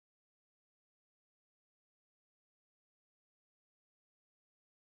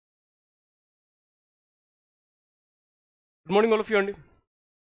Good morning, all of you. And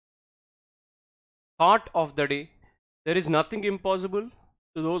thought of the day: there is nothing impossible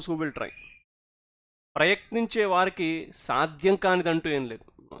to those who will try. ప్రయత్నించే వారికి సాధ్యం కానిదంటూ ఏం లేదు.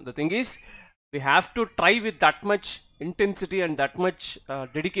 The thing is we have to try with that much intensity and that much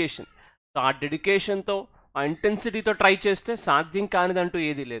dedication. So ఆ డెడికేషన్తో ఆ ఇంటెన్సిటీతో try చేస్తే సాధ్యం కానిదంటూ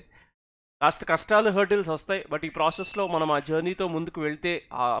ఏదీ లేదు. కాస్త కష్టాలు హర్డిల్స్ వస్తాయి, బట్ ఈ ప్రాసెస్లో మనం ఆ జర్నీతో ముందుకు వెళ్తే,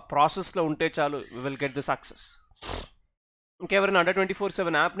 ఆ ప్రాసెస్లో ఉంటే చాలు, we will get the success. ఇంకెవరైనా అండర్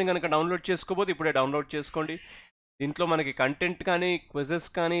 24/7 యాప్ని కనుక డౌన్లోడ్ చేసుకోబోతే ఇప్పుడే డౌన్లోడ్ చేసుకోండి. దీంట్లో మనకి కంటెంట్ కానీ, క్విజెస్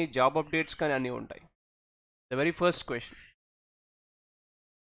కానీ, జాబ్ అప్డేట్స్ కానీ అన్నీ ఉంటాయి. ద వెరీ ఫస్ట్ క్వశ్చన్: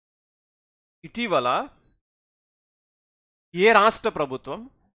 ఇటీవల ఏ రాష్ట్ర ప్రభుత్వం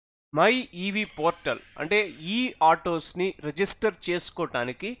మై ఈవీ పోర్టల్ అంటే ఈ ఆటోస్ని రిజిస్టర్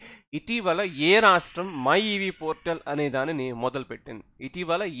చేసుకోవటానికి ఇటీవల ఏ రాష్ట్రం మై ఈవీ పోర్టల్ అనే దానిని మొదలుపెట్టింది?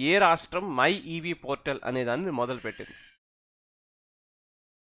 ఇటీవల ఏ రాష్ట్రం మై ఈవీ పోర్టల్ అనే దానిని మొదలుపెట్టింది?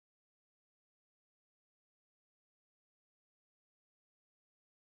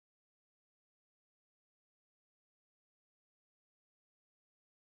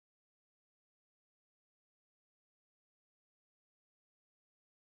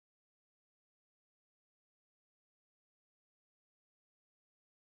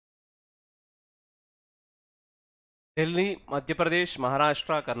 ఢిల్లీ, మధ్యప్రదేశ్,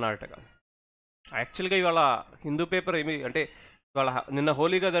 మహారాష్ట్ర, కర్ణాటక. యాక్చువల్గా ఇవాళ హిందూ పేపర్ ఏమి అంటే ఇవాళ నిన్న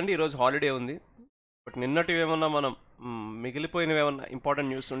హోలీ కదండి, ఈరోజు హాలిడే ఉంది. బట్ నిన్నటివి ఏమన్నా మనం మిగిలిపోయినవి ఏమన్నా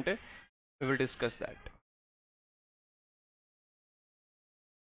ఇంపార్టెంట్ న్యూస్ ఉంటే వి విల్ డిస్కస్ దాట్.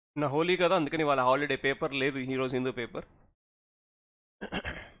 నిన్న హోలీ కదా, అందుకని వాళ్ళ హాలిడే పేపర్ లేదు ఈరోజు Hindu paper.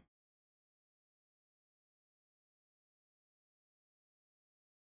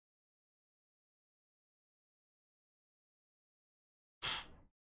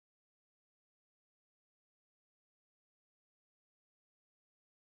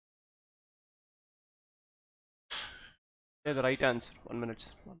 The right answer. 1 minute.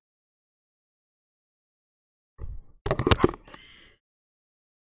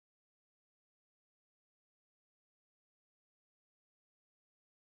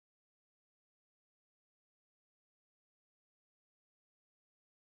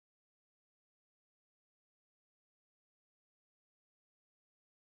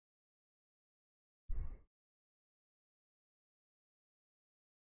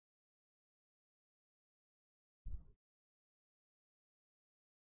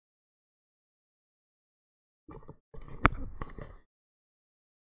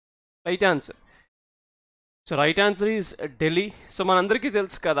 Right answer. So right answer is Delhi. So మనందరికీ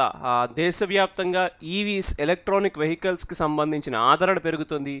తెలుసు కదా, దేశవ్యాప్తంగా ఈవీస్ ఎలక్ట్రానిక్ వెహికల్స్కి సంబంధించిన ఆదరణ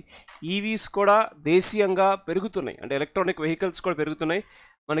పెరుగుతుంది. ఈవీస్ కూడా దేశీయంగా పెరుగుతున్నాయి, అంటే ఎలక్ట్రానిక్ వెహికల్స్ కూడా పెరుగుతున్నాయి.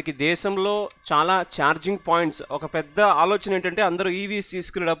 మనకి దేశంలో చాలా ఛార్జింగ్ పాయింట్స్. ఒక పెద్ద ఆలోచన ఏంటంటే అందరూ ఈవీస్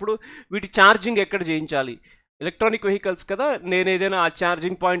తీసుకునేటప్పుడు వీటి ఛార్జింగ్ ఎక్కడ చేయించాలి? ఎలక్ట్రానిక్ వెహికల్స్ కదా, నేను ఏదైనా ఆ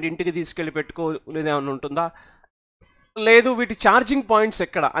ఛార్జింగ్ పాయింట్ ఇంటికి తీసుకెళ్ళి పెట్టుకోలేదేమన్నా ఉంటుందా, లేదు వీటి ఛార్జింగ్ పాయింట్స్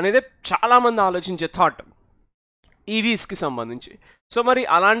ఎక్కడ అనేది చాలామంది ఆలోచించే థాట్ ఈవీస్కి సంబంధించి. సో మరి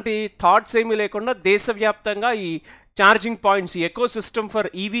అలాంటి థాట్స్ ఏమీ లేకుండా దేశవ్యాప్తంగా ఈ ఛార్జింగ్ పాయింట్స్, ఈ eco system for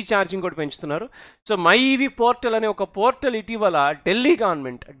EV charging కూడా పెంచుతున్నారు. సో మై ఈవీ పోర్టల్ అనే ఒక పోర్టల్ ఇటీవల Delhi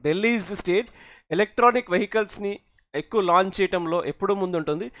government, Delhi is the state, electronic వెహికల్స్ని ఎక్కువ లాంచ్ చేయడంలో ఎప్పుడూ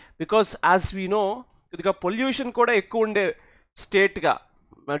ముందుంటుంది. బికాస్ యాజ్ వీ నో, కొద్దిగా పొల్యూషన్ కూడా ఎక్కువ ఉండే స్టేట్గా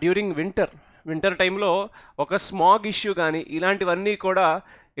డ్యూరింగ్ వింటర్ టైంలో ఒక స్మాగ్ ఇష్యూ కానీ ఇలాంటివన్నీ కూడా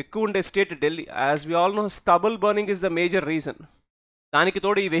ఎక్కువ ఉండే state Delhi. As we all know, stubble burning is the major reason. దానికి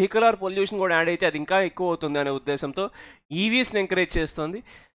తోడు ఈ వెహికులర్ పొల్యూషన్ కూడా యాడ్ అయితే అది ఇంకా ఎక్కువ అవుతుంది అనే ఉద్దేశంతో ఈవీస్ని ఎంకరేజ్ చేస్తుంది.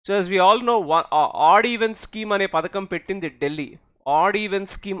 So as we all know, add event scheme అనే పథకం పెట్టింది ఢిల్లీ. ఆడ్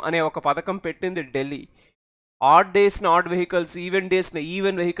ఈవెంట్ స్కీమ్ అనే ఒక పథకం పెట్టింది Delhi. Add డేస్ని add vehicles, even డేస్ని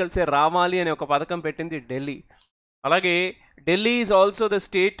even వెహికల్సే రావాలి అనే ఒక పథకం పెట్టింది ఢిల్లీ. అలాగే Delhi is also the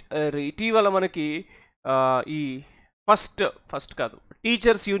state, ఇటీవల మనకి ఈ ఫస్ట్ కాదు,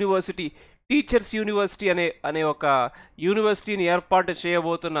 టీచర్స్ యూనివర్సిటీ అనే ఒక యూనివర్సిటీని ఏర్పాటు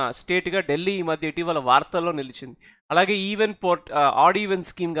చేయబోతున్న స్టేట్గా ఢిల్లీ ఈ మధ్య ఇటీవల వార్తల్లో నిలిచింది. అలాగే ఆడ్ ఈవెంట్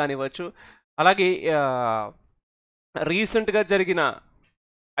స్కీమ్ కానివ్వచ్చు. అలాగే రీసెంట్గా జరిగిన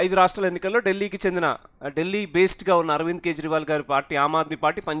 5 రాష్ట్రాల ఎన్నికల్లో ఢిల్లీ బేస్డ్గా ఉన్న అరవింద్ కేజ్రీవాల్ గారి పార్టీ, ఆమ్ ఆద్మీ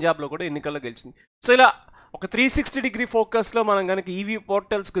పార్టీ, పంజాబ్లో కూడా ఎన్నికల్లో గెలిచింది. సో ఇలా ఒక 360-degree ఫోకస్లో మనం కనుక ఈవీ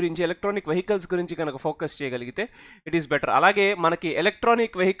పోర్టల్స్ గురించి, ఎలక్ట్రానిక్ వెహికల్స్ గురించి కనుక ఫోకస్ చేయగలిగితే ఇట్ ఈస్ బెటర్. అలాగే మనకి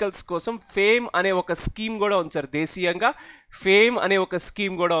ఎలక్ట్రానిక్ వెహికల్స్ కోసం ఫేమ్ అనే ఒక స్కీమ్ కూడా ఉంది సార్, దేశీయంగా ఫేమ్ అనే ఒక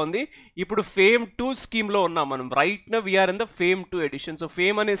స్కీమ్ కూడా ఉంది. ఇప్పుడు ఫేమ్ 2 స్కీమ్లో ఉన్నాం మనం. Right now we are in the fame 2 edition. So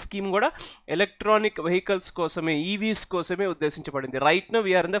fame అనే స్కీమ్ కూడా ఎలక్ట్రానిక్ వెహికల్స్ కోసమే, ఈవీస్ కోసమే ఉద్దేశించబడింది. Right now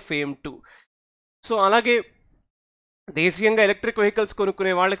we are in the fame 2. So అలాగే దేశీయంగా ఎలక్ట్రిక్ వెహికల్స్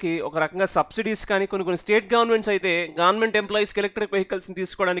కొనుక్కునే వాళ్ళకి ఒక రకంగా సబ్సిడీస్ కానీ కొన్ని స్టేట్ గవర్నమెంట్స్ అయితే గవర్నమెంట్ ఎంప్లాయీస్కి ఎలక్ట్రిక్ వెహికల్స్ని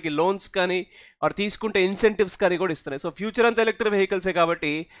తీసుకోవడానికి లోన్స్ కానీ వారు తీసుకుంటే ఇన్సెంటివ్స్ కానీ కూడా ఇస్తున్నాయి. సో ఫ్యూచర్ అంతా ఎలక్ట్రిక్ వెహికల్సే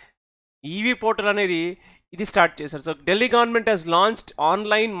కాబట్టి ఈవీ పోర్టల్ అనేది ఇది స్టార్ట్ చేశారు. So Delhi government has launched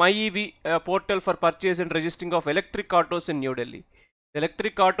online my EV portal for purchase and registering of electric autos in New Delhi.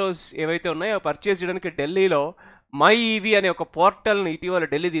 Electric autos ఏవైతే ఉన్నాయో పర్చేస్ చేయడానికి ఢిల్లీలో మై ఈవీ అనే ఒక పోర్టల్ని ఇటీవల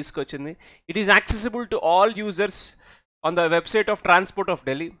ఢిల్లీ తీసుకొచ్చింది. It is accessible to all users on the website of Transport of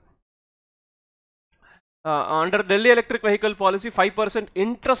Delhi. Under Delhi electric vehicle policy, 5%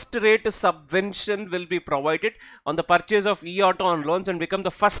 interest rate subvention will be provided on the purchase of e-auto on loans and become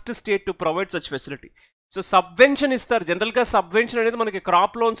the first state to provide such facility. So subvention ఇస్తారు. జనరల్గా subvention అనేది మనకి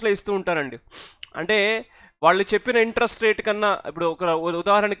crop లోన్స్లో ఇస్తూ ఉంటారండి. అంటే వాళ్ళు చెప్పిన interest rate కన్నా ఇప్పుడు ఒక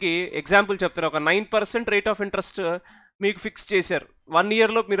ఉదాహరణకి ఎగ్జాంపుల్ చెప్తారు, ఒక 9% రేట్ ఆఫ్ ఇంట్రెస్ట్ మీకు ఫిక్స్ చేశారు, 1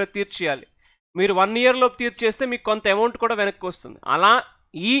 ఇయర్లో మీరు తీర్చేయాలి. మీరు 1 ఇయర్లోపు తీర్చేస్తే మీకు కొంత అమౌంట్ కూడా వెనక్కి వస్తుంది. అలా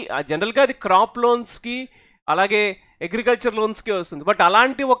జనరల్గా అది క్రాప్ లోన్స్కి అలాగే అగ్రికల్చర్ లోన్స్కి వస్తుంది. బట్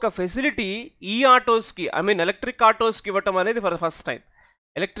అలాంటి ఒక ఫెసిలిటీ ఈ ఆటోస్కి ఎలక్ట్రిక్ ఆటోస్కి ఇవ్వటం అనేది for the first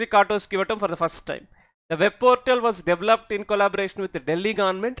time. The web portal was developed in collaboration with Delhi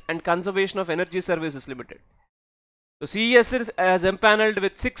government and conservation of energy services limited. So CES has empaneled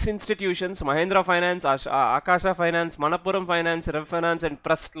with 6 institutions: Mahindra Finance, Akasha Finance, Manappuram Finance, Rev Finance and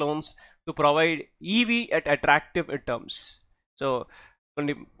Trust Loans to provide EV at attractive terms. So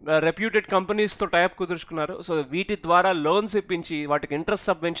కొన్ని reputed కంపెనీస్తో type కుదుర్చుకున్నారు. So వీటి ద్వారా loans ఇప్పించి వాటికి interest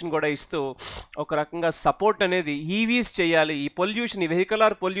subvention కూడా ఇస్తూ ఒక రకంగా support అనేది ఈవీస్ చేయాలి, ఈ పొల్యూషన్, ఈ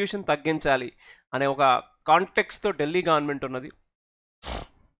వెహికలర్ పొల్యూషన్ తగ్గించాలి అనే ఒక కాంటెక్స్తో ఢిల్లీ గవర్నమెంట్ ఉన్నది.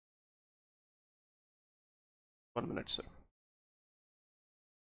 1 minute, sir.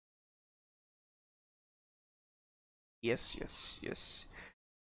 Yes.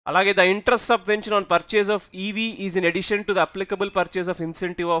 Alage the interest subvention on purchase of EV is in addition to the applicable purchase of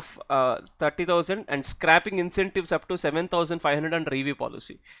incentive of 30,000 and scrapping incentives up to 7,500 under EV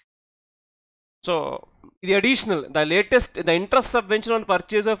policy. So the additional, the interest subvention on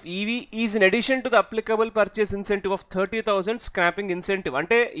purchase of EV is in addition to the applicable purchase incentive of 30,000 scrapping incentive.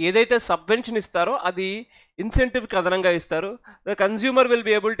 అంటే ఏదైతే subvention ఇస్తారో అది ఇన్సెంటివ్కి అదనంగా ఇస్తారు. The consumer will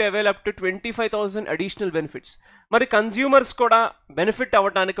be able to avail up to 25,000 additional benefits. మరి consumers కూడా benefit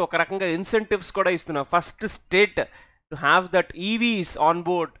అవ్వడానికి ఒక రకంగా ఇన్సెంటివ్స్ కూడా ఇస్తున్నారు. First state to have that EVs on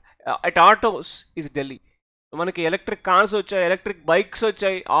board at autos is Delhi. మనకి ఎలక్ట్రిక్ కార్స్ వచ్చాయి, ఎలక్ట్రిక్ బైక్స్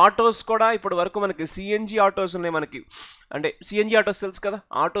వచ్చాయి, ఆటోస్ కూడా ఇప్పటి వరకు మనకి సిఎన్జి ఆటోస్ ఉన్నాయి. మనకి అంటే సిఎన్జి ఆటోస్ తెలుసు కదా,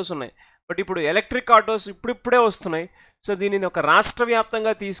 ఆటోస్ ఉన్నాయి. బట్ ఇప్పుడు ఎలక్ట్రిక్ ఆటోస్ ఇప్పుడిప్పుడే వస్తున్నాయి. సో దీనిని ఒక రాష్ట్ర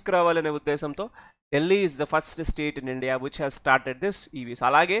వ్యాప్తంగా తీసుకురావాలనే ఉద్దేశంతో Delhi is the first state in India which has started this EVs.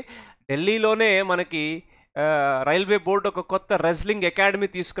 అలాగే ఢిల్లీలోనే మనకి రైల్వే బోర్డు ఒక కొత్త wrestling academy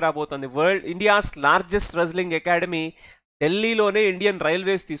తీసుకురాబోతుంది. India's largest wrestling academy ఢిల్లీలోనే Indian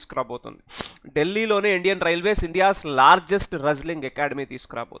railways తీసుకురాబోతుంది. India's largest wrestling academy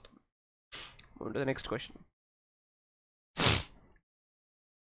తీసుకురాబోతుంది. Next question.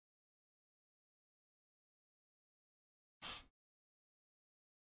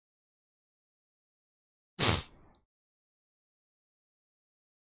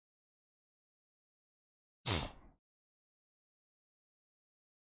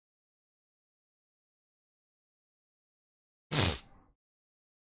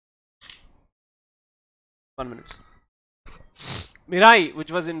 Mirai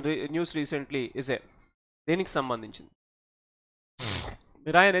which was in news recently is a దేనికి సంబంధించింది?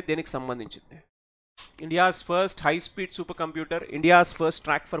 మిరాయి అనేది దేనికి సంబంధించింది? India's first high speed super computer, India's first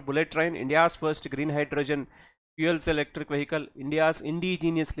track for bullet train, India's first green hydrogen fuel cell electric vehicle, India's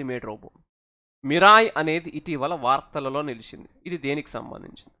indigenously made robo. Mirai అనేది ఇటీవల వార్తలలో నిలిచింది. ఇది దేనికి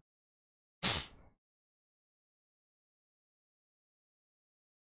సంబంధించింది?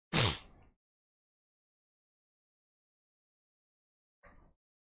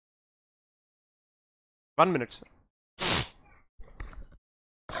 One minute, sir.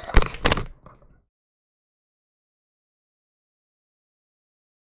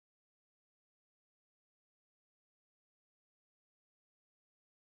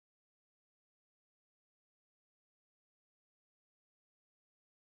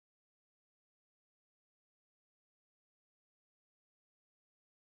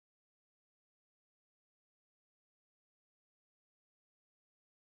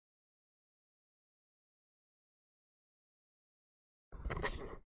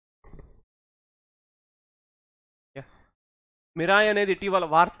 మిరాయ్ అనేది ఇటీవల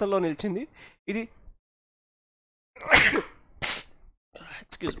వార్తల్లో నిలిచింది. ఇది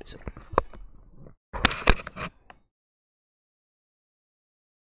ఎక్స్క్యూజ్ మీ సార్.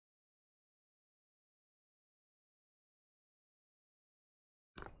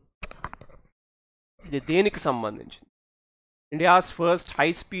 ఇది దేనికి సంబంధించింది? India's first high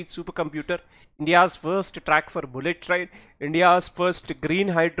speed super computer, India's first track for bullet train, India's first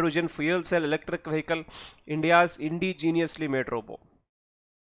green hydrogen fuel cell electric vehicle, India's indigenously made robo.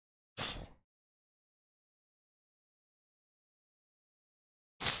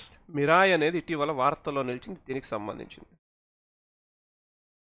 Mirai అనేది ఇటీవల వార్తల్లో నిలిచింది, దీనికి సంబంధించింది.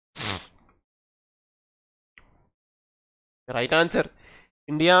 Right answer,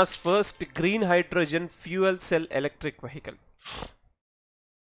 India's first green hydrogen fuel cell electric vehicle.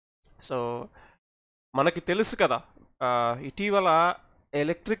 So మనకి తెలుసు కదా, ఇటీవల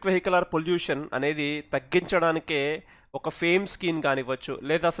ఎలక్ట్రిక్ వెహికల్ ఆర్ పొల్యూషన్ అనేది తగ్గించడానికే ఒక ఫేమ్ స్కీమ్ కానివ్వచ్చు,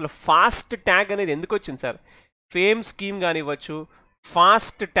 లేదా అసలు ఫాస్ట్ ట్యాగ్ అనేది ఎందుకు వచ్చింది sir? Fame scheme కానివ్వచ్చు,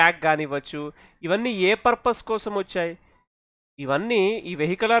 fast tag కానివ్వచ్చు, ఇవన్నీ ఏ పర్పస్ కోసం వచ్చాయి? ఇవన్నీ ఈ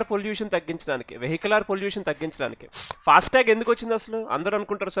వెహికలార్ పొల్యూషన్ తగ్గించడానికి. ఫాస్టాగ్ ఎందుకు వచ్చింది అసలు? అందరూ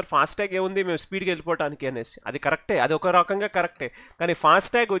అనుకుంటారు సార్ ఫాస్టాగ్ ఏముంది, మేము స్పీడ్గా వెళ్ళిపోవటానికి అనేసి. అది కరెక్టే, అది ఒక రకంగా కరెక్టే. కానీ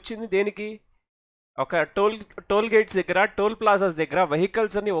ఫాస్టాగ్ వచ్చింది దేనికి? ఒక టోల్ గేట్స్ దగ్గర, టోల్ ప్లాజాస్ దగ్గర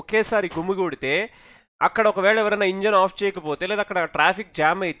వెహికల్స్ అన్ని ఒకేసారి గుమిగూడితే అక్కడ ఒకవేళ ఎవరైనా ఇంజన్ ఆఫ్ చేయకపోతే, లేదా అక్కడ ట్రాఫిక్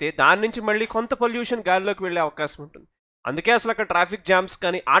జామ్ అయితే దాని నుంచి మళ్ళీ కొంత పొల్యూషన్ గాలిలోకి వెళ్ళే అవకాశం ఉంటుంది. అందుకే అసలు అక్కడ ట్రాఫిక్ జామ్స్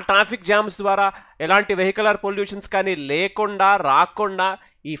కానీ, ఆ ట్రాఫిక్ జామ్స్ ద్వారా ఎలాంటి వెహికలర్ పొల్యూషన్స్ కానీ లేకుండా రాకుండా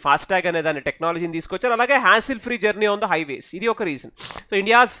ఈ ఫాస్టాగ్ అనే దాని టెక్నాలజీని తీసుకొచ్చారు. అలాగే hassle free journey on the highways, ఇది ఒక reason. So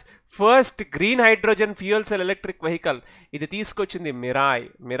India's first green hydrogen fuel cell electric vehicle ఇది తీసుకొచ్చింది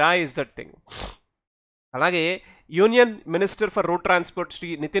మిరాయ్ ఇస్ దట్ థింగ్. అలాగే union minister for road transport Shri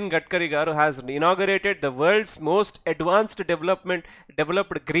Nitin Gadkari గారు has inaugurated the world's most advanced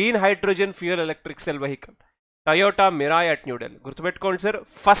developed green hydrogen fuel electric cell vehicle Toyota Mirai at New Delhi. గుర్తుపెట్టుకోండి sir,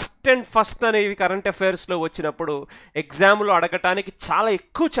 first అనేవి current అఫైర్స్లో వచ్చినప్పుడు ఎగ్జామ్లో అడగటానికి చాలా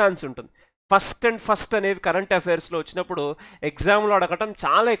ఎక్కువ ఛాన్స్ ఉంటుంది. ఫస్ట్ అనేవి కరెంట్ అఫైర్స్లో వచ్చినప్పుడు ఎగ్జామ్లో అడగటం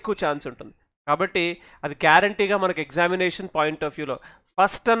చాలా ఎక్కువ ఛాన్స్ ఉంటుంది. కాబట్టి అది గ్యారంటీగా మనకు ఎగ్జామినేషన్ పాయింట్ ఆఫ్ వ్యూలో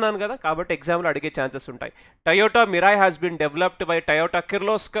ఫస్ట్ అన్నాను కదా, కాబట్టి ఎగ్జామ్లో అడిగే ఛాన్సెస్ ఉంటాయి. Toyota Mirai has been developed by Toyota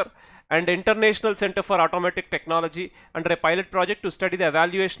Kirloskar and international centre for automatic technology under A pilot project to study the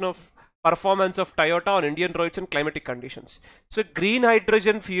evaluation of performance of Toyota on Indian roads and climatic conditions. So green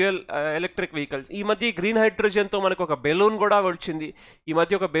hydrogen fuel electric vehicles, ఈ మధ్య green హైడ్రోజన్తో మనకు ఒక balloon కూడా వచ్చింది,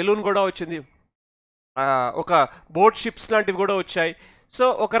 ఒక boat ships లాంటివి కూడా వచ్చాయి. సో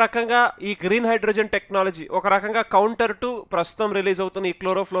ఒక రకంగా ఈ గ్రీన్ హైడ్రోజన్ టెక్నాలజీ ఒక రకంగా కౌంటర్ టు ప్రస్తుతం రిలీజ్ అవుతున్న ఈ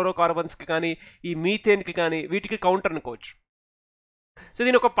క్లోరోఫ్లోరో కార్బన్స్కి కానీ, ఈ మీథేన్కి కానీ, వీటికి కౌంటర్ అనుకోవచ్చు. సో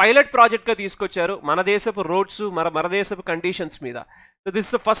దీని ఒక పైలట్ ప్రాజెక్ట్గా తీసుకొచ్చారు మన దేశపు రోడ్స్, మన దేశపు కండిషన్స్ మీద. So this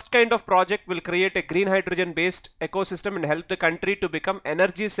is the first kind of project will create a green hydrogen based ecosystem and help the country to become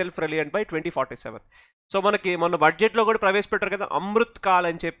energy self reliant by 2047. So మనకి మొన్న బడ్జెట్లో కూడా ప్రవేశపెట్టారు కదా అమృత్ కాల్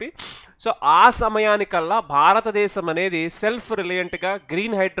అని చెప్పి. సో ఆ సమయానికల్లా భారతదేశం అనేది సెల్ఫ్ రిలయంట్గా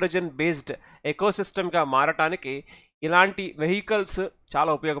గ్రీన్ హైడ్రోజన్ బేస్డ్ ఎకోసిస్టమ్గా మారటానికి ఇలాంటి వెహికల్స్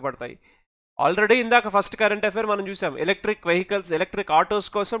చాలా ఉపయోగపడతాయి. ఆల్రెడీ ఇందాక ఫస్ట్ కరెంట్ అఫైర్ మనం చూసాం, ఎలక్ట్రిక్ వెహికల్స్, ఎలక్ట్రిక్ ఆటోస్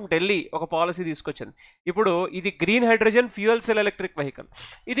కోసం ఢిల్లీ ఒక పాలసీ తీసుకొచ్చింది. ఇప్పుడు ఇది green hydrogen fuel cell electric vehicle,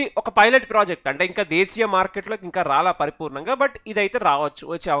 ఇది ఒక పైలట్ ప్రాజెక్ట్. అంటే ఇంకా దేశీయ మార్కెట్లోకి ఇంకా రాలా పరిపూర్ణంగా, బట్ ఇదైతే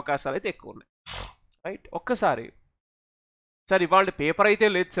వచ్చే అవకాశాలు అయితే ఎక్కువ ఉన్నాయి. రైట్, ఒక్కసారి సార్ ఇవాళ పేపర్ అయితే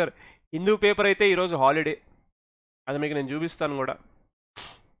లేదు సార్, హిందూ పేపర్ అయితే ఈరోజు హాలిడే, అది మీకు నేను చూపిస్తాను కూడా.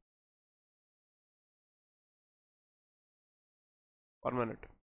 One minute.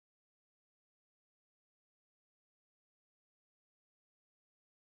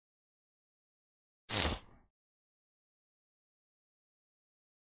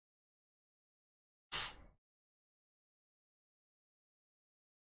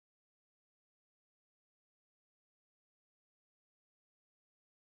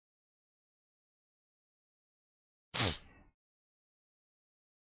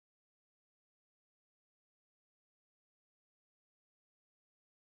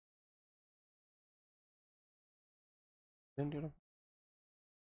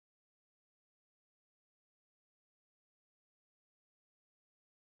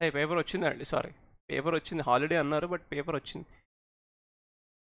 పేపర్ వచ్చిందండి, సారీ పేపర్ వచ్చింది, హాలిడే అన్నారు బట్ పేపర్ వచ్చింది.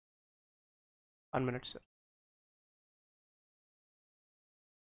 1 minute సార్.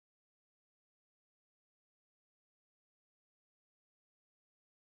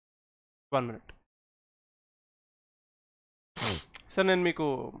 సార్ నేను మీకు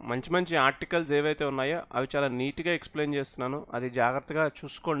మంచి ఆర్టికల్స్ ఏవైతే ఉన్నాయో అవి చాలా నీట్గా ఎక్స్ప్లెయిన్ చేస్తున్నాను, అది జాగ్రత్తగా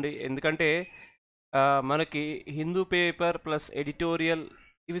చూసుకోండి. ఎందుకంటే మనకి హిందూ పేపర్ ప్లస్ ఎడిటోరియల్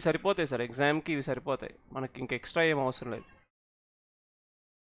ఇవి సరిపోతాయి సార్, ఎగ్జామ్కి ఇవి సరిపోతాయి, మనకి ఇంకా ఎక్స్ట్రా ఏం అవసరం లేదు.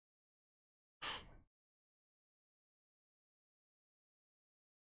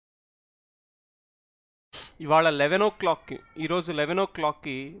 ఇవాళ 11 o'clockకి, ఈరోజు 11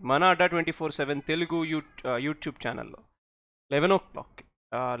 o'clockకి మన అడ్డా 24/7 తెలుగు యూట్యూబ్ ఛానల్లో 11 o'clockకి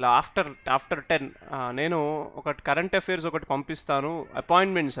ఆఫ్టర్ 10 నేను ఒకటి కరెంట్ అఫైర్స్ ఒకటి పంపిస్తాను.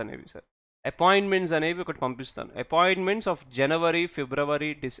 అపాయింట్మెంట్స్ అనేవి సార్, అపాయింట్మెంట్స్ అనేవి ఒకటి పంపిస్తాను. Appointments of January,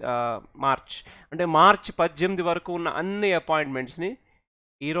 February, March, అంటే మార్చ్ 18 వరకు ఉన్న అన్ని అపాయింట్మెంట్స్ని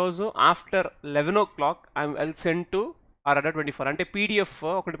ఈరోజు after 11 o'clock I will send to are అడ్డా 24, అంటే పీడిఎఫ్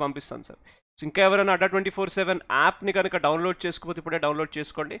ఒకటి పంపిస్తాను సార్. సో ఇంకా ఎవరైనా అడ్డా 24/7 యాప్ని కనుక డౌన్లోడ్ చేసుకోకపోతే ఇప్పుడే డౌన్లోడ్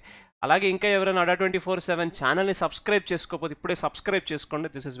చేసుకోండి. అలాగే ఇంకా ఎవరైనా అడ్డా 24/7 ఛానల్ని సబ్స్క్రైబ్ చేసుకోకపోతే ఇప్పుడే సబ్స్క్రైబ్ చేసుకోండి.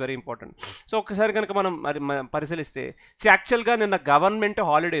 This is very important. So ఒకసారి కనుక మనం పరిశీలిస్తే, యాక్చువల్గా నిన్న గవర్నమెంట్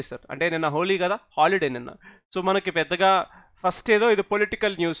హాలిడే సార్, అంటే నిన్న హోలీ కదా, హాలిడే నిన్న. సో మనకి పెద్దగా ఫస్ట్ ఏదో ఇది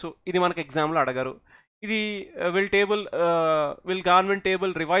పొలిటికల్ న్యూస్, ఇది మనకి ఎగ్జామ్లో అడగరు. ఇది will government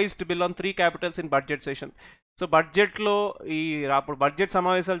table revised bill on 3 capitals in budget session. So బడ్జెట్లో అప్పుడు బడ్జెట్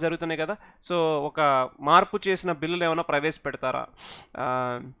సమావేశాలు జరుగుతున్నాయి కదా, సో ఒక మార్పు చేసిన బిల్లులు ఏమైనా ప్రవేశపెడతారా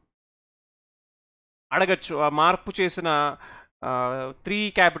అడగచ్చు. ఆ మార్పు చేసిన 3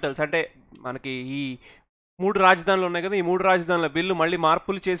 capitals, అంటే మనకి ఈ 3 రాజధానులు ఉన్నాయి కదా, ఈ 3 రాజధానుల బిల్లు మళ్ళీ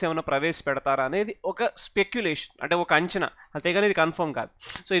మార్పులు చేసి ఏమైనా ప్రవేశపెడతారా అనేది ఒక స్పెక్యులేషన్, అంటే ఒక అంచనా, అంతేగాని ఇది కన్ఫర్మ్ కాదు.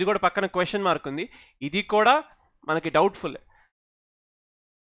 సో ఇది కూడా పక్కన క్వశ్చన్ మార్క్ ఉంది, ఇది కూడా మనకి డౌట్ఫుల్.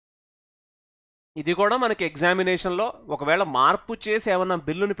 ఇది కూడా మనకి ఎగ్జామినేషన్లో ఒకవేళ మార్పు చేసి ఏమన్నా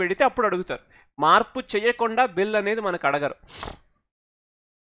బిల్లును పెడితే అప్పుడు అడుగుతారు. మార్పు చేయకుండా బిల్ అనేది మనకు అడగరు,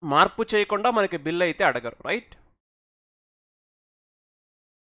 మార్పు చేయకుండా మనకి బిల్ అయితే అడగరు, రైట్?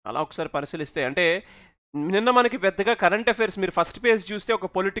 అలా ఒకసారి పరిశీలిస్తే, అంటే నిన్న మనకి పెద్దగా కరెంట్ అఫైర్స్, మీరు ఫస్ట్ పేజ్ చూస్తే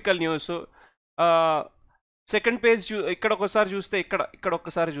ఒక పొలిటికల్ న్యూస్, సెకండ్ పేజ్ ఇక్కడ ఒకసారి చూస్తే, ఇక్కడ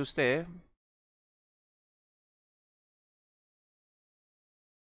ఒక్కసారి చూస్తే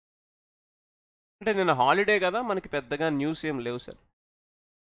అంటే నిన్న హాలిడే కదా, మనకి పెద్దగా న్యూస్ ఏం లేవు sir.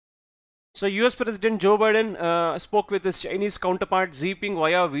 So US President Joe Biden spoke with his Chinese counterpart Xi Jinping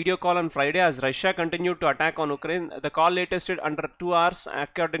via video call on Friday as Russia continued to attack on Ukraine. The call lasted under 2 hours,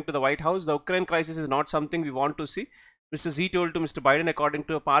 according to the White House. The Ukraine crisis is not something we want to see, Mr. Xi told to Mr. Biden, according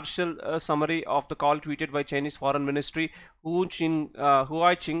to a partial summary of the call tweeted by Chinese Foreign Ministry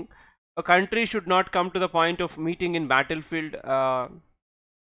Hua Qing. A country should not come to the point of meeting in battlefield.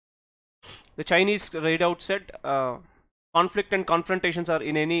 The Chinese readout said, conflict and confrontations are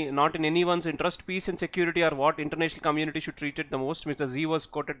not in anyone's interest. Peace and security are what international community should treat it the most, Mr. Xi was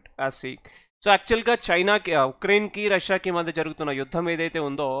quoted as saying. So యాక్చువల్గా చైనాకి, ఉక్రెయిన్కి, రష్యాకి మధ్య జరుగుతున్న యుద్ధం ఏదైతే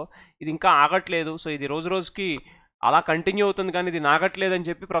ఉందో ఇది ఇంకా ఆగట్లేదు. సో ఇది రోజు రోజుకి అలా కంటిన్యూ అవుతుంది, కానీ ఇది ఆగట్లేదని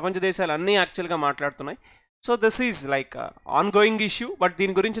చెప్పి ప్రపంచ దేశాలు అన్నీ యాక్చువల్గా మాట్లాడుతున్నాయి. So this is like on going issue, but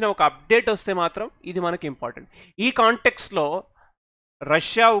దీని గురించిన ఒక అప్డేట్ వస్తే మాత్రం ఇది మనకి ఇంపార్టెంట్. ఈ కాంటెక్స్లో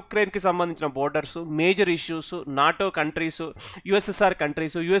రష్యా ఉక్రెయిన్కి సంబంధించిన borders, major issues, NATO countries, USSR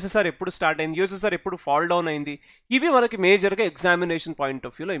countries, USSR ఎప్పుడు స్టార్ట్ అయింది, యుఎస్ఎస్ఆర్ ఎప్పుడు ఫాల్ డౌన్ అయింది, ఇవి మనకి మేజర్గా ఎగ్జామినేషన్ పాయింట్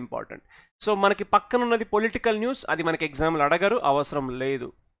ఆఫ్ వ్యూలో ఇంపార్టెంట్. సో మనకి పక్కన ఉన్నది పొలిటికల్ న్యూస్, అది మనకి ఎగ్జామ్లో అడగరు, అవసరం లేదు.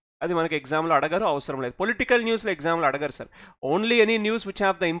 అది మనకి ఎగ్జామ్లో అడగరు, అవసరం లేదు. పొలిటికల్ న్యూస్లో ఎగ్జామ్లో అడగరు sir. Only any news which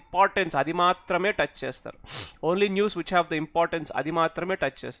have the importance అది మాత్రమే టచ్ చేస్తారు. Only news which have the importance అది మాత్రమే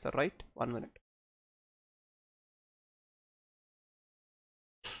టచ్ చేస్తారు, right? 1 minute.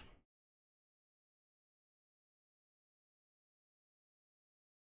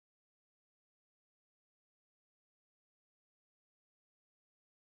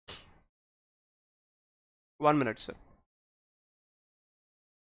 One minute, sir.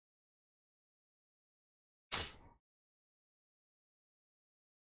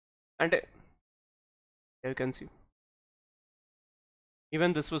 And you can see even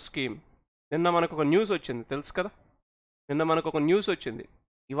this was scheme. నిన్న మనకు ఒక న్యూస్ వచ్చింది, తెలుసు కదా, నిన్న మనకు ఒక న్యూస్ వచ్చింది.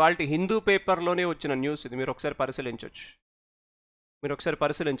 ఇవాళ హిందూ పేపర్లోనే వచ్చిన న్యూస్ ఇది, మీరు ఒకసారి పరిశీలించవచ్చు.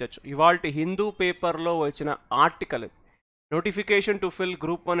 ఇవాళ హిందూ పేపర్లో వచ్చిన ఆర్టికల్ ఇది. Notification to fill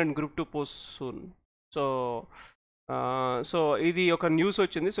Group 1 and Group 2 post soon. So ఇది ఒక న్యూస్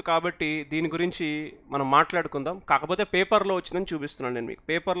వచ్చింది. సో కాబట్టి దీని గురించి మనం మాట్లాడుకుందాం. కాకపోతే పేపర్లో వచ్చిందని చూపిస్తున్నాను నేను మీకు,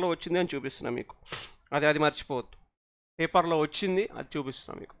 పేపర్లో వచ్చింది అని చూపిస్తున్నాను మీకు, అది మర్చిపోవద్దు. పేపర్లో వచ్చింది, అది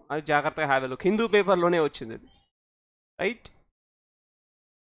చూపిస్తున్నాను మీకు, అది జాగ్రత్తగా హ్యావ్ ఎ లుక్. హిందూ పేపర్లోనే వచ్చింది అది, రైట్?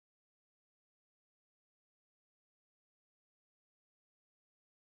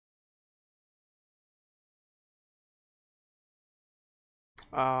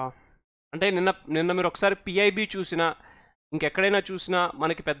 అంటే నిన్న మీరు ఒకసారి పిఐబి చూసినా, ఇంకెక్కడైనా చూసినా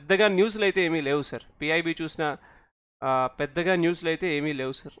మనకి పెద్దగా న్యూస్లు అయితే ఏమీ లేవు సార్. పిఐబి చూసినా పెద్దగా న్యూస్లు అయితే ఏమీ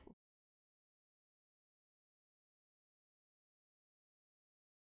లేవు సార్.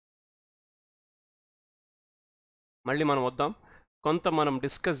 మళ్ళీ మనం వద్దాం, కొంత మనం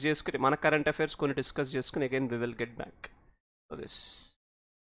డిస్కస్ చేసుకుని, మన కరెంట్ అఫైర్స్ కొన్ని డిస్కస్ చేసుకుని again we will get back for this.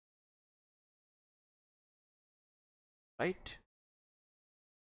 Right.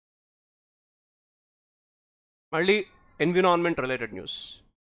 మళ్ళీ ఎన్విరాన్మెంట్ రిలేటెడ్ న్యూస్.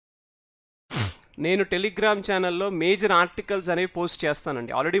 నేను టెలిగ్రామ్ ఛానల్లో మేజర్ ఆర్టికల్స్ అనేవి పోస్ట్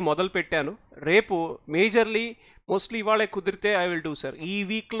చేస్తానండి. ఆల్రెడీ మొదలు పెట్టాను. రేపు మేజర్లీ మోస్ట్లీ ఇవాళ కుదిరితే ఐ విల్ డూ సార్. ఈ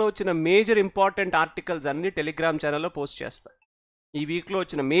వీక్లో వచ్చిన మేజర్ ఇంపార్టెంట్ ఆర్టికల్స్ అన్నీ టెలిగ్రామ్ ఛానల్లో పోస్ట్ చేస్తాను. ఈ వీక్లో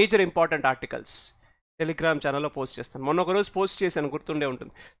వచ్చిన మేజర్ ఇంపార్టెంట్ ఆర్టికల్స్ టెలిగ్రామ్ ఛానల్లో పోస్ట్ చేస్తాను. మొన్న ఒకరోజు పోస్ట్ చేశాను, గుర్తుండే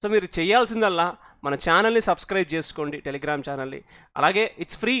ఉంటుంది. సో మీరు చేయాల్సిందల్లా మన ఛానల్ని సబ్స్క్రైబ్ చేసుకోండి, టెలిగ్రామ్ ఛానల్ని. అలాగే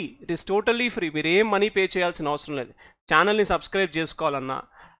it's free, it is totally free. మీరు ఏం మనీ పే చేయాల్సిన అవసరం లేదు. ఛానల్ని సబ్స్క్రైబ్ చేసుకోవాలన్నా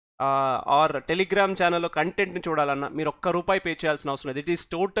ఆర్ టెలిగ్రామ్ ఛానల్లో కంటెంట్ని చూడాలన్నా మీరు ₹1 పే చేయాల్సిన అవసరం లేదు. It is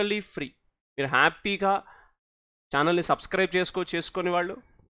totally free. మీరు హ్యాపీగా ఛానల్ని సబ్స్క్రైబ్ చేసుకొని వాళ్ళు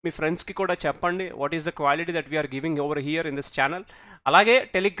మీ ఫ్రెండ్స్కి కూడా చెప్పండి what is the quality that we are giving over here in this channel. అలాగే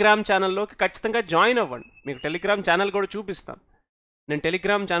టెలిగ్రామ్ ఛానల్లోకి ఖచ్చితంగా జాయిన్ అవ్వండి. మీకు టెలిగ్రామ్ ఛానల్ కూడా చూపిస్తాను. నేను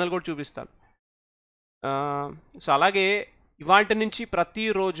టెలిగ్రామ్ ఛానల్ కూడా చూపిస్తాను. సో అలాగే ఇవాటి నుంచి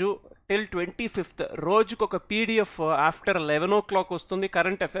ప్రతిరోజు టిల్ 25th రోజుకు ఒక PDF ఆఫ్టర్ 11 o'clock వస్తుంది,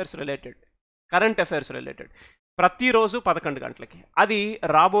 కరెంట్ అఫైర్స్ రిలేటెడ్ ప్రతిరోజు 11 గంటలకి. అది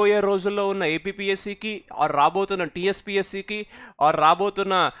రాబోయే రోజుల్లో ఉన్న APPSCకి ఆర్ రాబోతున్న TSPSCకి ఆర్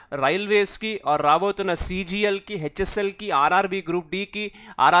రాబోతున్న రైల్వేస్కి ఆర్ రాబోతున్న CGLకి, HSLకి, RRB group Dకి,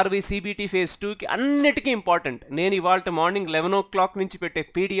 RRB CBT phase 2కి అన్నిటికీ ఇంపార్టెంట్. నేను ఇవాళ మార్నింగ్ 11 o'clock నుంచి పెట్టే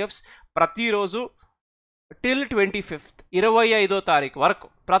PDFs ప్రతిరోజు టిల్ 25th 25వ తారీఖు వరకు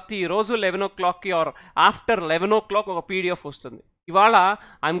ప్రతిరోజు 11 o'clockకి ఆర్ ఆఫ్టర్ 11 o'clock ఒక PDF వస్తుంది. ఇవాళ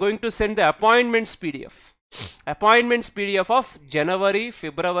I'm going to send the appointments PDF of January,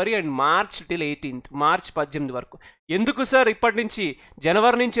 February and March till 18th, March 18 వరకు. ఎందుకు సార్ ఇప్పటి నుంచి,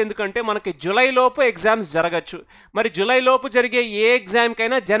 జనవరి నుంచి? ఎందుకంటే మనకి జూలైలోపు ఎగ్జామ్స్ జరగచ్చు. మరి జూలైలోపు జరిగే ఏ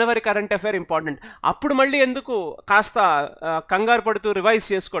ఎగ్జామ్కైనా జనవరి కరెంట్ అఫైర్ ఇంపార్టెంట్. అప్పుడు మళ్ళీ ఎందుకు కాస్త కంగారు పడుతూ రివైజ్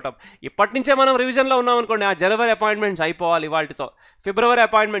చేసుకోవటం? ఇప్పటి నుంచే మనం రివిజన్లో ఉన్నాం అనుకోండి, ఆ జనవరి అపాయింట్మెంట్స్ అయిపోవాలి, వాటితో ఫిబ్రవరి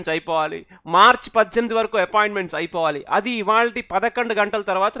అపాయింట్మెంట్స్ అయిపోవాలి, మార్చ్ 18 వరకు అపాయింట్మెంట్స్ అయిపోవాలి. అది ఇవాళ 11 గంటల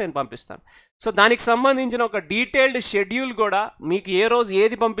తర్వాత నేను పంపిస్తాను. సో దానికి సంబంధించిన ఒక డీటెయిల్డ్ షెడ్యూల్ కూడా మీకు ఏ రోజు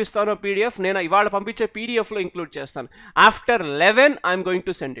ఏది పంపిస్తానో PDF నేను ఇవాళ పంపించే PDFలో ఇంక్లూడ్ చేస్తాను. After 11 I'm going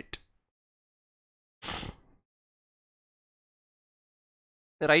to send it.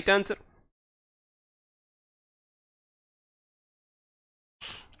 Right answer.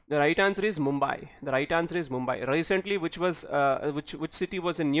 The right answer is Mumbai. Recently, which city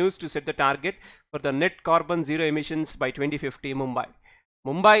was in news to set the target for the net carbon zero emissions by 2050?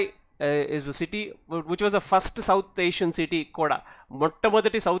 Mumbai is a city which was the first South Asian city koda,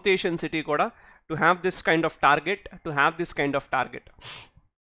 మొట్టమొదటి South Asian city koda to have this kind of target.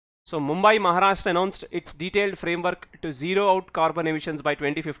 So Mumbai, Maharashtra announced its detailed framework to zero out carbon emissions by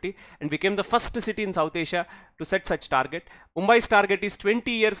 2050 and became the first city in South Asia to set such target. Mumbai's target is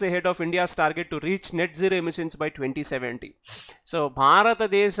 20 years ahead of India's target to reach net zero emissions by 2070. So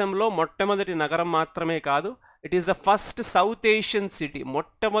భారతదేశంలో మొట్టమొదటి నగరం మాత్రమే కాదు, it is the first South Asian city,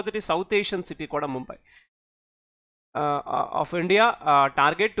 మొట్టమొదటి South Asian city కూడా Mumbai. Of India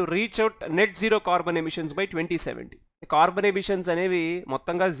target to reach out net zero carbon emissions by 2070. Carbon emissions అనేవి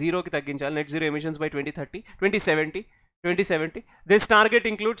మొత్తంగా జీరోకి తగ్గించాలి, net zero emissions by 2070. This target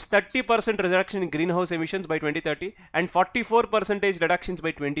includes 30% reduction in green house emissions by 2030 and 44% reductions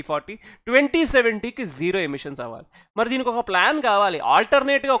by 2040. 2070కి zero emissions అవ్వాలి. మరి దీనికి ఒక plan కావాలి.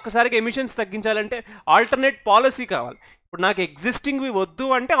 ఆల్టర్నేట్గా ఒక్కసారిగా ఎమిషన్స్ తగ్గించాలంటే ఆల్టర్నేట్ పాలసీ కావాలి. ఇప్పుడు నాకు ఎగ్జిస్టింగ్వి వద్దు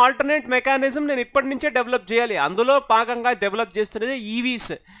అంటే ఆల్టర్నేట్ మెకానిజం నేను ఇప్పటి నుంచే డెవలప్ చేయాలి. అందులో భాగంగా డెవలప్ చేస్తున్నది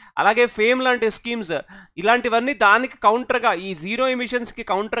ఈవీస్, అలాగే ఫేమ్ లాంటి స్కీమ్స్. ఇలాంటివన్నీ దానికి కౌంటర్గా, ఈ జీరో ఎమిషన్స్కి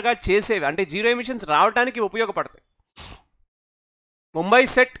కౌంటర్గా చేసేవి, అంటే జీరో ఎమిషన్స్ రావడానికి ఉపయోగపడతాయి. Mumbai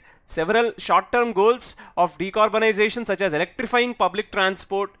set several short-term goals of decarbonization such as electrifying public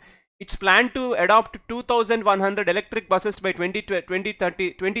transport. It's planned to adopt 2,100 electric buses by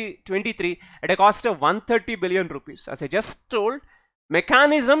 2023 at a cost of 130 billion rupees. As I just told,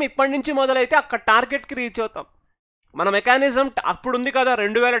 mechanism ఇప్పటి నుంచి మొదలైతే అక్కడ టార్గెట్కి reach అవుతాం. మన mechanism అప్పుడు ఉంది కదా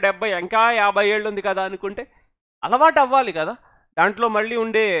 2070, ఇంకా 50 ఏళ్ళు ఉంది కదా అనుకుంటే అలవాటు అవ్వాలి కదా. దాంట్లో మళ్ళీ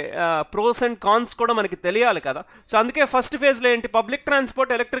ఉండే ప్రోస్ అండ్ కాన్స్ కూడా మనకి తెలియాలి కదా. సో అందుకే ఫస్ట్ ఫేజ్లో ఏంటి, పబ్లిక్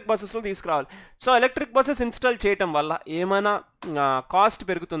ట్రాన్స్పోర్ట్ ఎలక్ట్రిక్ బస్సెస్లో తీసుకురావాలి. సో ఎలక్ట్రిక్ బస్సెస్ ఇన్స్టాల్ చేయటం వల్ల ఏమైనా కాస్ట్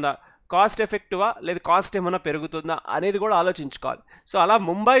పెరుగుతుందా, కాస్ట్ ఎఫెక్టివా, లేదా కాస్ట్ ఏమైనా పెరుగుతుందా అనేది కూడా ఆలోచించుకోవాలి. సో అలా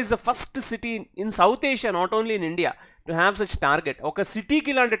Mumbai is the first city in south Asia, not only in India, to have such target. ఒక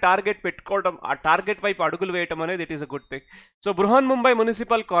సిటీకి ఇలాంటి టార్గెట్ పెట్టుకోవడం, ఆ టార్గెట్ వైపు అడుగులు వేయటం అనేది it is a good thing. So Brihan Mumbai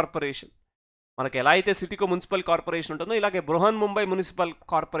municipal corporation, మనకి ఎలా అయితే సిటీకో మున్సిపల్ కార్పొరేషన్ ఉంటుందో ఇలాగే Brihan Mumbai municipal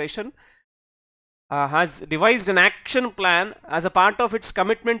corporation has devised an action plan as a part of its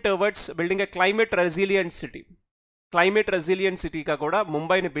commitment towards building a climate resilient city. Climate resilient సిటీగా కూడా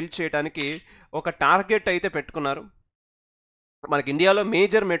ముంబైని build చేయడానికి ఒక target అయితే పెట్టుకున్నారు. మనకి ఇండియాలో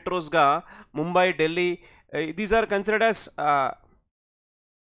major మెట్రోస్గా Mumbai, Delhi, these are considered as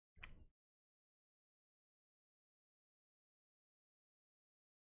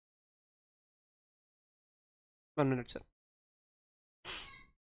 1 minute, sir.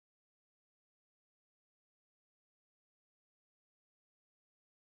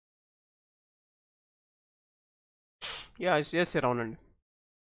 Yes, sir, అవునండి.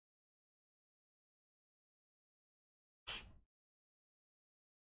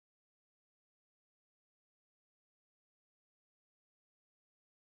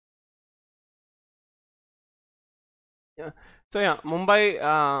 So Mumbai,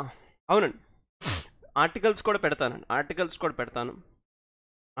 అవునండి, ఆర్టికల్స్ కూడా పెడతాను.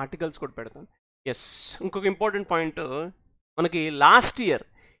 ఎస్, ఇంకొక ఇంపార్టెంట్ పాయింట్, మనకి లాస్ట్ ఇయర్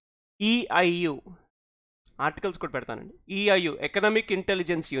ఈఐయు ఆర్టికల్స్ కూడా పెడతానండి. ఈఐయు ఎకనామిక్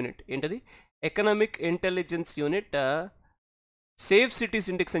ఇంటెలిజెన్స్ యూనిట్, ఏంటది economic intelligence unit safe cities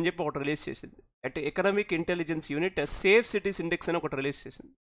index అని చెప్పి ఒకటి రిలీజ్ చేసింది. అంటే economic intelligence unit safe cities index అని ఒకటి రిలీజ్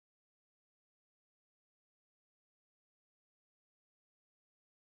చేసింది.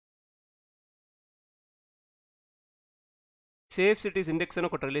 సేఫ్ సిటీస్ ఇండెక్స్ అని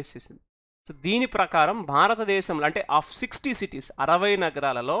ఒకటి రిలీజ్ చేసింది. సో దీని ప్రకారం భారతదేశంలో అంటే ఆఫ్ 60 సిటీస్, 60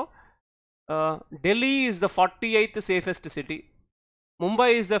 నగరాలలో Delhi is the 48th safest city, Mumbai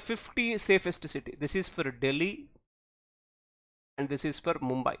is the 50 safest city. This is for Delhi and this is for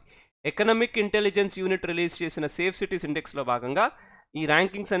Mumbai. Economic intelligence unit release చేసిన సేఫ్ సిటీస్ ఇండెక్స్లో భాగంగా ఈ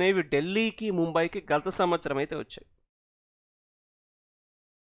ర్యాంకింగ్స్ అనేవి ఢిల్లీకి, ముంబైకి గత సంవత్సరం అయితే వచ్చాయి.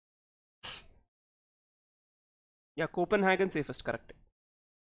 Copenhagen safest, correct.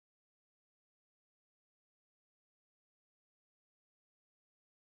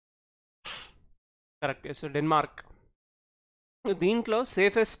 So Denmark. దీంట్లో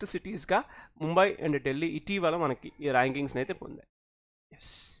సేఫెస్ట్ సిటీస్గా ముంబై అండ్ ఢిల్లీ ఇటీవల మనకి ఈ ర్యాంకింగ్స్ని అయితే పొందాయి.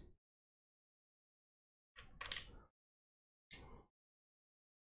 ఎస్,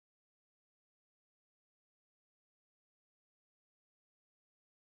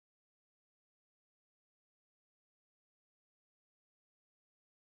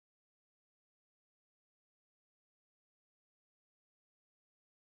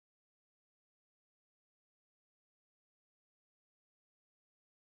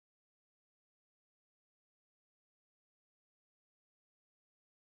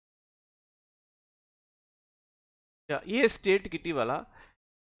 ఏ స్టేట్కి ఇటీవల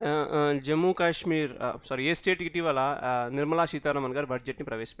జమ్మూ కాశ్మీర్, ఏ స్టేట్కి ఇటీవల నిర్మలా సీతారామన్ గారు బడ్జెట్ని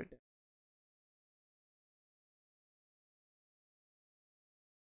ప్రవేశపెట్టారు?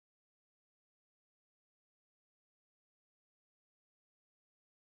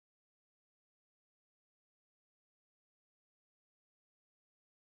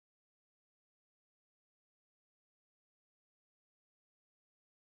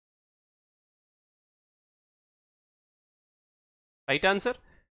 Right answer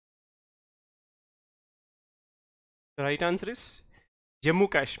is Jammu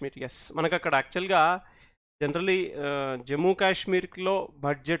Kashmir. Yes, మనకు అక్కడ యాక్చువల్గా జనరలీ జమ్మూ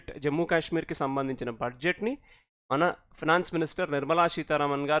కాశ్మీర్కి సంబంధించిన బడ్జెట్ని మన ఫినాన్స్ మినిస్టర్ నిర్మలా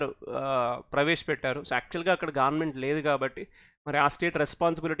సీతారామన్ గారు ప్రవేశపెట్టారు. సో యాక్చువల్గా అక్కడ గవర్నమెంట్ లేదు కాబట్టి మరి ఆ స్టేట్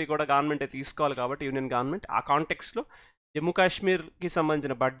రెస్పాన్సిబిలిటీ కూడా గవర్నమెంటే తీసుకోవాలి కాబట్టి యూనియన్ గవర్నమెంట్ ఆ కాంటెక్స్లో జమ్మూ కాశ్మీర్కి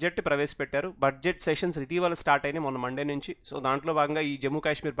సంబంధించిన బడ్జెట్ ప్రవేశపెట్టారు. బడ్జెట్ సెషన్స్ ఇటీవల స్టార్ట్ అయినాయి మొన్న మండే నుంచి. సో దాంట్లో భాగంగా ఈ జమ్మూ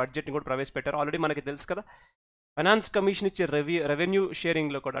కాశ్మీర్ బడ్జెట్ని కూడా ప్రవేశపెట్టారు. ఆల్రెడీ మనకి తెలుసు కదా, ఫైనాన్స్ కమిషన్ ఇచ్చే రెవెన్యూ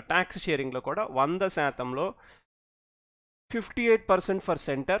షేరింగ్లో కూడా, ట్యాక్స్ షేరింగ్లో కూడా 100%లో 58% for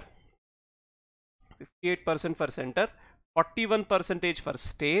centre, 41% for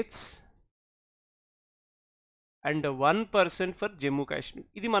states and 1% for Jammu Kashmir.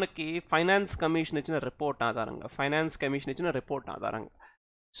 ఇది మనకి ఫైనాన్స్ కమిషన్ ఇచ్చిన రిపోర్ట్ ఆధారంగా.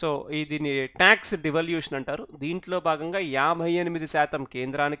 సో దీన్ని ట్యాక్స్ డివల్యూషన్ అంటారు. దీంట్లో భాగంగా 58%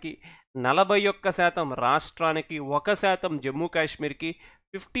 కేంద్రానికి, 41% రాష్ట్రానికి, 1% జమ్మూ కాశ్మీర్కి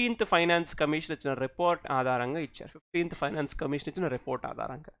 15th ఫైనాన్స్ కమిషన్ ఇచ్చిన రిపోర్ట్ ఆధారంగా ఇచ్చారు.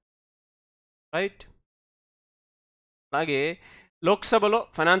 రైట్. అలాగే లోక్సభలో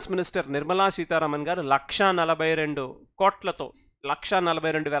ఫైనాన్స్ మినిస్టర్ నిర్మలా సీతారామన్ గారు 1,42,000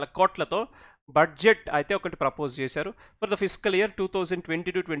 కోట్లతో బడ్జెట్ అయితే ఒకటి ప్రపోజ్ చేశారు for the fiscal year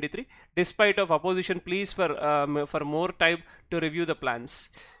 2022-23 despite of opposition please for more time to review the plans.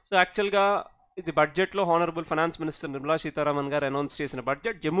 So యాక్చువల్గా ఇది బడ్జెట్లో honourable finance minister Nirmala Sitharaman గారు అనౌన్స్ చేసిన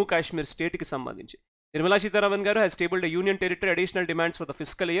బడ్జెట్ జమ్మూ కాశ్మీర్ స్టేట్కి సంబంధించి. నిర్మలా సీతారామన్ గారు has tabled union territory additional demands for the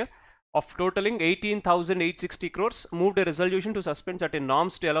fiscal year of totaling 18,860 crores, moved a resolution to suspend certain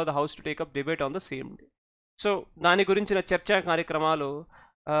norms to allow the House to take up debate on the same day. So దాని గురించిన చర్చా కార్యక్రమాలు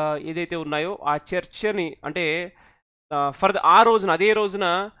ఏదైతే ఉన్నాయో ఆ చర్చని, అంటే ఆ రోజున అదే రోజున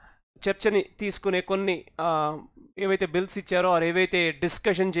చర్చని తీసుకునే కొన్ని ఏవైతే బిల్స్ ఇచ్చారో ఆర్ ఏవైతే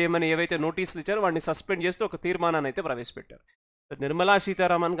డిస్కషన్ చేయమని ఏవైతే నోటీసులు ఇచ్చారో వాటిని సస్పెండ్ చేస్తూ ఒక తీర్మానాన్ని అయితే ప్రవేశపెట్టారు. నిర్మలా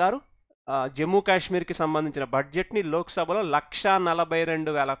సీతారామన్ గారు జమ్మూ కాశ్మీర్కి సంబంధించిన బడ్జెట్ని లోక్సభలో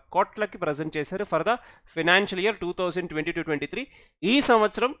 1,42,000 కోట్లకి ప్రజెంట్ చేశారు ఫర్ ద ఫైనాన్షియల్ ఇయర్ 2022-23. ఈ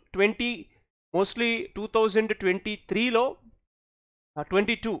సంవత్సరం మోస్ట్లీ 2023లో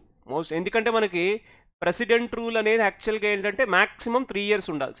 22 ఎందుకంటే మనకి ప్రెసిడెంట్ రూల్ అనేది యాక్చువల్గా ఏంటంటే మ్యాక్సిమం 3 years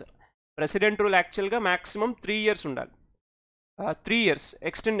ఉండాలి సార్. ప్రెసిడెంట్ రూల్ యాక్చువల్గా మ్యాక్సిమం 3 years ఉండాలి. 3 years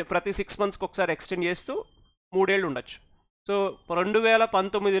ఎక్స్టెండ్ ప్రతి 6 monthsకి ఒకసారి ఎక్స్టెండ్ చేస్తూ 3 ఏళ్ళు ఉండొచ్చు. సో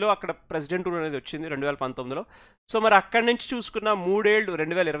 2019లో అక్కడ ప్రెసిడెంట్ రూల్ అనేది వచ్చింది 2019లో. సో మరి అక్కడి నుంచి చూసుకున్న 3 ఏళ్ళు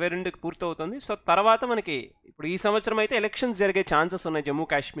 2022కి పూర్తవుతుంది. సో తర్వాత మనకి ఇప్పుడు ఈ సంవత్సరం అయితే ఎలక్షన్స్ జరిగే ఛాన్సెస్ ఉన్నాయి జమ్మూ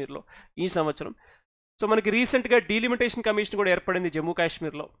కాశ్మీర్లో ఈ సంవత్సరం. సో మనకి రీసెంట్గా డీలిమిటేషన్ కమిషన్ కూడా ఏర్పడింది జమ్మూ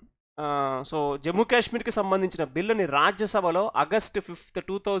కాశ్మీర్లో. సో జమ్మూ కాశ్మీర్కి సంబంధించిన బిల్లుని రాజ్యసభలో August 5,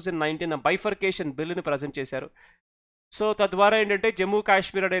 2019 బైఫర్కేషన్ బిల్లుని ప్రజెంట్ చేశారు. సో తద్వారా ఏంటంటే జమ్మూ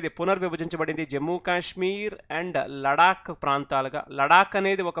కాశ్మీర్ అనేది పునర్విభజించబడింది. జమ్మూ కాశ్మీర్ అండ్ లడాక్ ప్రాంతాలుగా. లడాక్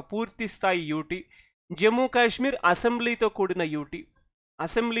అనేది ఒక పూర్తి స్థాయి యూటీ, జమ్మూ కాశ్మీర్ అసెంబ్లీతో కూడిన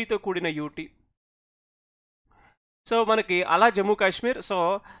యూటీ. సో మనకి అలా జమ్మూ కాశ్మీర్. సో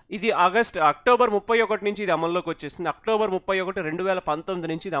ఇది అక్టోబర్ 31 నుంచి ఇది అమల్లోకి వచ్చేసింది. అక్టోబర్ 31, 2019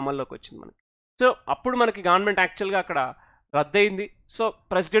 నుంచి ఇది అమల్లోకి వచ్చింది మనకి. సో అప్పుడు మనకి గవర్నమెంట్ యాక్చువల్గా అక్కడ రద్దయింది. సో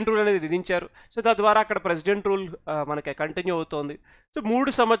ప్రెసిడెంట్ రూల్ అనేది విధించారు. సో తద్వారా అక్కడ ప్రెసిడెంట్ రూల్ మనకి కంటిన్యూ అవుతోంది. సో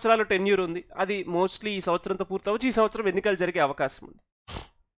 3 సంవత్సరాలు టెన్యూర్ ఉంది. అది మోస్ట్లీ ఈ సంవత్సరంతో పూర్తవచ్చు. ఈ సంవత్సరం ఎన్నికలు జరిగే అవకాశం ఉంది.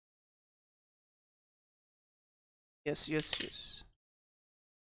 ఎస్.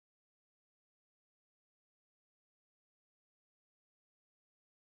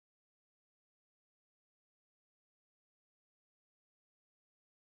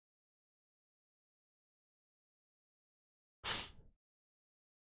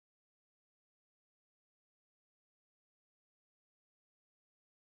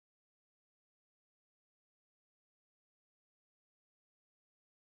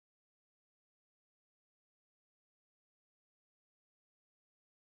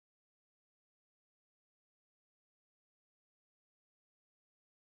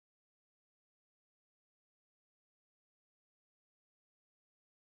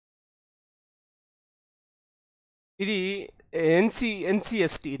 ఇది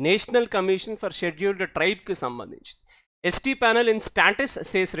NCST national commission for scheduled ట్రైబ్కి సంబంధించి. ST panel in status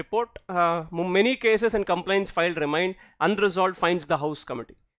says report many cases and complaints filed remind unresolved finds the house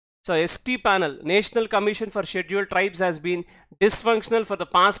committee. So ST panel, National Commission for Scheduled Tribes, has been dysfunctional for the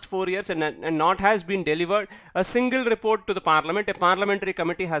past 4 years and not has been delivered a single report to the parliament, a parliamentary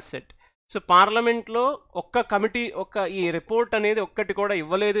committee has said. So పార్లమెంట్లో ఒక్క committee ఈ report అనేది ఒక్కటి కూడా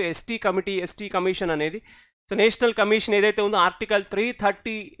ఇవ్వలేదు ST commission అనేది. So national commission ఏదైతే ఉందో ఆర్టికల్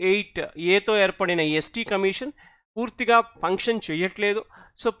 338A ఏర్పడిన ఈ ఎస్టీ కమిషన్ పూర్తిగా ఫంక్షన్ చేయట్లేదు.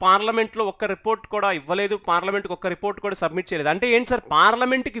 సో పార్లమెంట్లో ఒక్క రిపోర్ట్ కూడా ఇవ్వలేదు, పార్లమెంట్కి ఒక్క రిపోర్ట్ కూడా సబ్మిట్ చేయలేదు. అంటే ఏంటి సార్,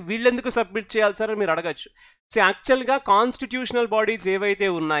 పార్లమెంట్కి వీళ్ళెందుకు సబ్మిట్ చేయాలి సార్ మీరు అడగచ్చు. సో యాక్చువల్గా కాన్స్టిట్యూషనల్ బాడీస్ ఏవైతే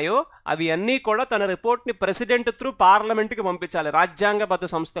ఉన్నాయో అవి అన్నీ కూడా తన రిపోర్ట్ని ప్రెసిడెంట్ త్రూ పార్లమెంట్కి పంపించాలి, రాజ్యాంగబద్ధ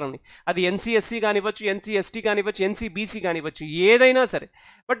సంస్థలని. అది ఎన్సిఎస్సి కానివ్వచ్చు, ఎన్సిఎస్టీ కానివ్వచ్చు, ఎన్సిబిసి కానివ్వచ్చు, ఏదైనా సరే.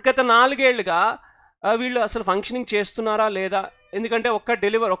 బట్ గత 4 ఏళ్లుగా వీళ్ళు అసలు ఫంక్షనింగ్ చేస్తున్నారా లేదా, ఎందుకంటే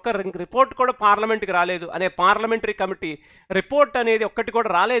ఒక్క రిపోర్ట్ కూడా పార్లమెంట్కి రాలేదు అనే పార్లమెంటరీ కమిటీ రిపోర్ట్ అనేది ఒక్కటి కూడా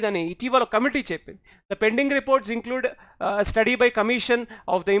రాలేదని ఇటీవల కమిటీ చెప్పింది. The pending reports include study by commission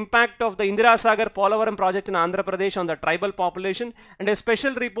of the impact of the Indira Sagar Polavaram project in Andhra Pradesh on the tribal population and a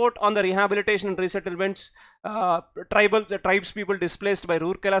special report on the rehabilitation and రీసెటిల్మెంట్స్ tribes people displaced by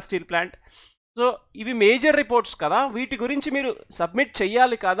Rourkela steel plant. So ఇవి major reports కదా, వీటి గురించి మీరు submit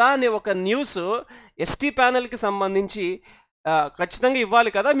చెయ్యాలి కదా అనే ఒక news ST ప్యానల్కి సంబంధించి ఖచ్చితంగా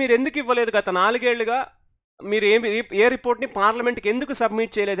ఇవ్వాలి కదా. మీరు ఎందుకు ఇవ్వలేదు? గత 4 ఏళ్లుగా మీరు ఏ రిపోర్ట్ని పార్లమెంట్కి ఎందుకు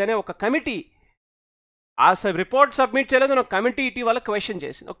సబ్మిట్ చేయలేదనే ఒక కమిటీ ఆ రిపోర్ట్ సబ్మిట్ చేయలేదని ఒక కమిటీ ఇటీవల క్వశ్చన్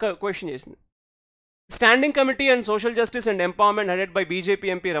చేసింది. Standing committee and social justice and empowerment headed by BJP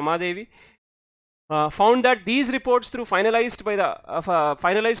MP Ramadevi found that these reports through finalized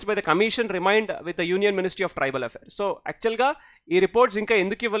by the commission remained with the Union Ministry of Tribal Affairs. So యాక్చువల్గా ఈ reports ఇంకా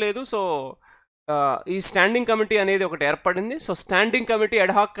ఎందుకు ఇవ్వలేదు? So ఈ standing committee అనేది ఒకటి ఏర్పడింది. So standing committee,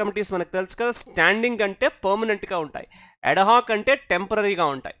 ad hoc committees మనకు తెలుసు కదా, స్టాండింగ్ అంటే పర్మనెంట్గా ఉంటాయి, అడ్హాక్ అంటే టెంపరీగా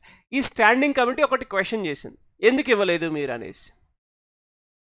ఉంటాయి. ఈ స్టాండింగ్ కమిటీ ఒకటి క్వశ్చన్ చేసింది, ఎందుకు ఇవ్వలేదు మీరు అనేసి.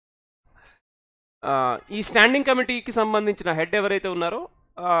 ఈ స్టాండింగ్ కమిటీకి సంబంధించిన హెడ్ ఎవరైతే ఉన్నారో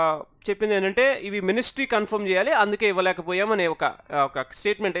చెప్పింది ఏంటంటే ఇవి మినిస్ట్రీ కన్ఫర్మ్ చేయాలి, అందుకే ఇవ్వలేకపోయామనే ఒక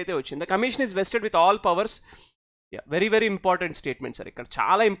స్టేట్మెంట్ అయితే వచ్చింది. The commission is vested with all powers. Very important statement sir, ఇక్కడ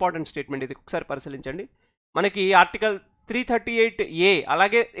చాలా ఇంపార్టెంట్ స్టేట్మెంట్ ఇది, ఒకసారి పరిశీలించండి. మనకి ఆర్టికల్ 338A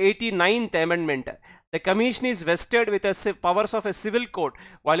అలాగే 89th amendment. The commission is vested with powers of a civil court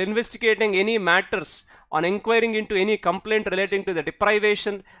while investigating any matters on inquiring into any complaint relating to the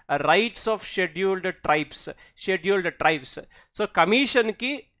deprivation rights of scheduled tribes. So commission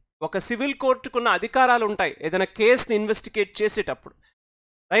ki ఒక civil కోర్టుకున్న అధికారాలు ఉంటాయి ఏదైనా కేసుని investigate చేసేటప్పుడు,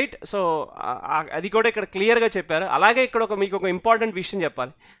 right. So అది కూడా ఇక్కడ క్లియర్గా చెప్పారు. అలాగే ఇక్కడ మీకు ఒక ఇంపార్టెంట్ విషయం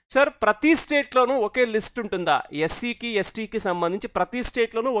చెప్పాలి సార్, ప్రతి స్టేట్లోనూ ఒకే లిస్ట్ ఉంటుందా? ఎస్సీకి ఎస్టీకి సంబంధించి ప్రతి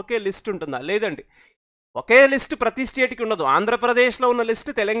స్టేట్లోనూ ఒకే లిస్ట్ ఉంటుందా? లేదండి, ఒకే లిస్ట్ ప్రతి స్టేట్కి ఉండదు. ఆంధ్రప్రదేశ్లో ఉన్న లిస్ట్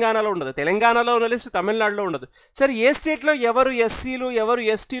తెలంగాణలో ఉండదు, తెలంగాణలో ఉన్న లిస్ట్ తమిళనాడులో ఉండదు. సరే, ఏ స్టేట్లో ఎవరు ఎస్సీలు ఎవరు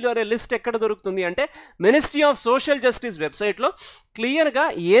ఎస్టీలు అనే లిస్ట్ ఎక్కడ దొరుకుతుంది అంటే మినిస్ట్రీ ఆఫ్ సోషల్ జస్టిస్ వెబ్సైట్లో క్లియర్గా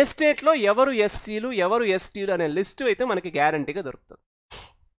ఏ స్టేట్లో ఎవరు ఎస్సీలు ఎవరు ఎస్టీలు అనే లిస్టు అయితే మనకి గ్యారంటీగా దొరుకుతుంది.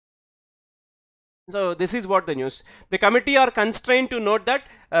 So this is what the news. The committee are constrained to note that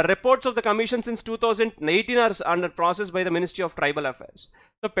reports of the commission since 2018 are under process by the Ministry of Tribal Affairs.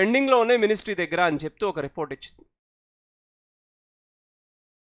 So pending lo unnayi ministry దగ్గర అని చెప్తూ ఒక report ఇచ్చింది.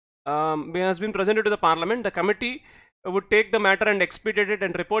 Has been presented to the parliament. The committee would take the matter and expedite it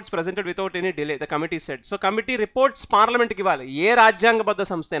and reports presented without any delay, the committee said. So committee reports parliament కి ఇవ్వాలి. ఏ రాజ్యాంగబద్ధ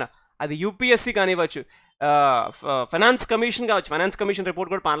సంస్థైనా, అది UPSC కానివ్వచ్చు, finance commission కావచ్చు, finance commission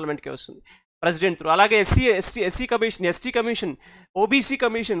report కూడా పార్లమెంట్కి వస్తుంది president through. అలాగే SC commission, ST commission, OBC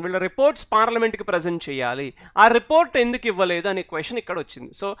commission వీళ్ళ రిపోర్ట్స్ పార్లమెంట్కి ప్రజెంట్ చేయాలి. ఆ రిపోర్ట్ ఎందుకు ఇవ్వలేదు అనే క్వశ్చన్ ఇక్కడ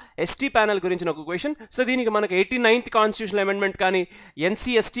వచ్చింది. సో ఎస్టీ ప్యానల్ గురించిన ఒక క్వశ్చన్. సో దీనికి మనకి 89th కాన్స్టిట్యూషనల్ అమెండ్మెంట్ కానీ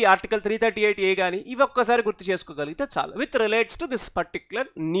ఎన్సీఎస్టీ ఆర్టికల్ 338A కానీ ఇవి ఒక్కసారి గుర్తు చేసుకోగలిగితే చాలు, with relates to this particular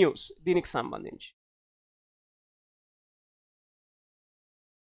news. దీనికి సంబంధించి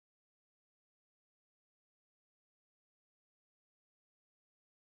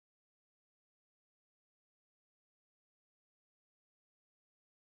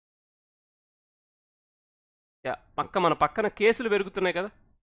మన పక్కన కేసులు పెరుగుతున్నాయి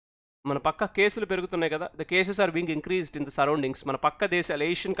కదా, the cases are being increased in the surroundings. మన పక్క దేశాలు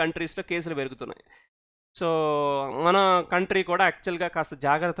ఏషియన్ కంట్రీస్లో కేసులు పెరుగుతున్నాయి. సో మన కంట్రీ కూడా యాక్చువల్గా కాస్త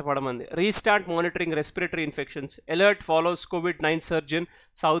జాగ్రత్త పడమంది. Restart monitoring respiratory infections, alert follows COVID-19 surge in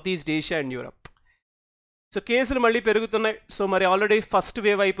south east Asia and Europe. So కేసులు మళ్ళీ పెరుగుతున్నాయి. సో మరి ఆల్రెడీ ఫస్ట్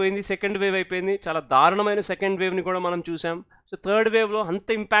వేవ్ అయిపోయింది, సెకండ్ వేవ్ అయిపోయింది, చాలా దారుణమైన సెకండ్ వేవ్ని కూడా మనం చూసాం. సో థర్డ్ వేవ్లో అంత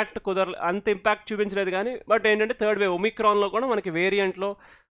ఇంపాక్ట్ చూపించలేదు కానీ, బట్ ఏంటంటే థర్డ్ వేవ్ ఒమిక్రాన్లో కూడా మనకి వేరియంట్లో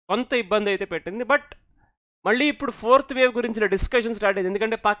కొంత ఇబ్బంది అయితే పెట్టింది. బట్ మళ్ళీ ఇప్పుడు ఫోర్త్ వేవ్ గురించిన డిస్కషన్ స్టార్ట్ అయింది,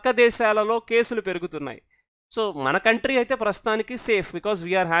 ఎందుకంటే పక్క దేశాలలో కేసులు పెరుగుతున్నాయి. సో మన కంట్రీ అయితే ప్రస్తుతానికి safe, because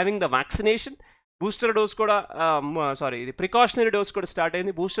we are having the vaccination. Booster dose కూడా ఇది ప్రికాషనరీ డోస్ కూడా స్టార్ట్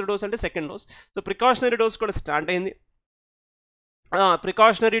అయింది. బూస్టర్ డోస్ అంటే second dose. So precautionary dose కూడా స్టార్ట్ అయింది.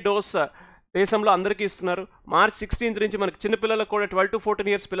 ప్రికాషనరీ డోస్ దేశంలో అందరికీ ఇస్తున్నారు. March 16th నుంచి మనకి చిన్నపిల్లలకు కూడా 12 to 14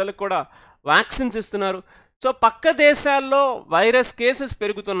 years పిల్లలకు కూడా వ్యాక్సిన్స్ ఇస్తున్నారు. సో పక్క దేశాల్లో వైరస్ కేసెస్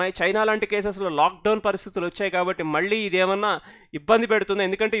పెరుగుతున్నాయి. చైనా లాంటి కేసెస్లో లాక్డౌన్ పరిస్థితులు వచ్చాయి కాబట్టి మళ్ళీ ఇదేమన్నా ఇబ్బంది పెడుతుంది,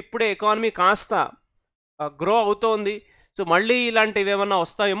 ఎందుకంటే ఇప్పుడే ఎకానమీ కాస్త గ్రో అవుతోంది. సో మళ్ళీ ఇలాంటివి ఏమన్నా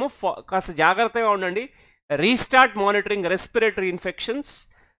వస్తాయేమో, కాస్త జాగ్రత్తగా ఉండండి. Restart monitoring respiratory infections.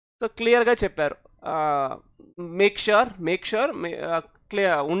 So క్లియర్గా చెప్పారు, మేక్ షూర్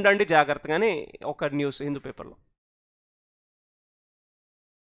ఉండండి జాగ్రత్తగానే ఒక న్యూస్ హిందూ పేపర్లో.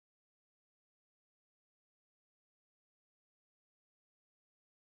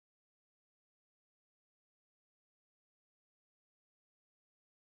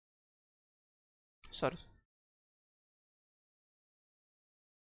 Sorry,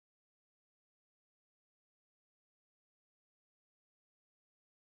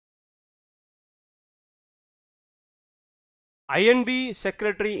 INB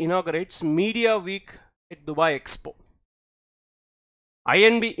Secretary inaugurates Media Week at Dubai Expo.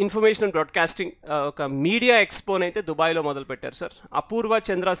 INB Information and Broadcasting ఒక మీడియా ఎక్స్పోని అయితే దుబాయ్లో మొదలు పెట్టారు sir. Apurva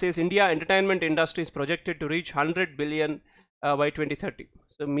Chandra says India entertainment industry is projected to reach 100 billion by 2030.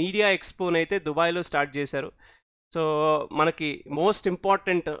 So media ఎక్స్పోని అయితే దుబాయ్లో స్టార్ట్ చేశారు. సో మనకి మోస్ట్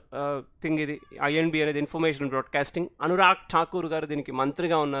ఇంపార్టెంట్ థింగ్ ఇది INB అనేది, information and broadcasting. Anurag Thakur గారు దీనికి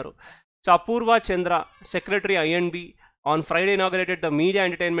మంత్రిగా ఉన్నారు. So Apurva Chandra secretary INB on Friday inaugurated the Media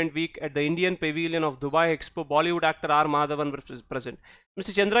Entertainment Week at the Indian Pavilion of Dubai Expo. Bollywood actor R. Madhavan was present.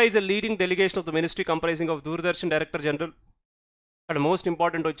 Mr. Chandra is a leading delegation of the ministry comprising of Doordarshan Director General. And most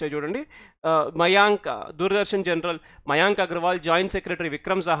important వచ్చాయి చూడండి, Mayank, Doordarshan general Mayank Agarwal, joint secretary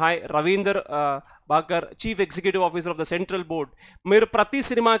Vikram Sahay, Ravinder Bakar, chief executive officer of the central board. మీరు ప్రతి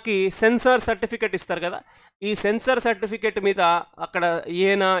సినిమాకి censor certificate ఇస్తారు కదా, ఈ censor certificate మీద అక్కడ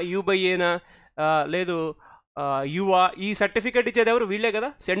ఏనా యూబై ఏనా లేదు యువ ఈ సర్టిఫికేట్ ఇచ్చేది ఎవరు? వీళ్ళే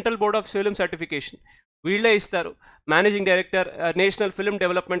కదా, central board of film certification వీళ్ళే ఇస్తారు. Managing director national film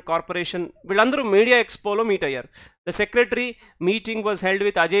development corporation వీళ్ళందరూ మీడియా ఎక్స్పోలో మీట్ అయ్యారు. The secretary meeting was held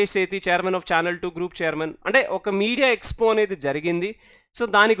with Ajay సేతి, chairman of channel 2 group chairman. అంటే ఒక మీడియా ఎక్స్పో అనేది జరిగింది. సో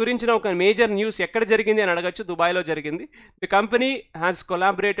దాని గురించిన ఒక మేజర్ న్యూస్ ఎక్కడ జరిగింది అని అడగచ్చు. దుబాయ్లో జరిగింది. The company has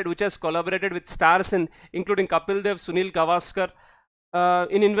collaborated with stars including Kapil Dev, Sunil Gavaskar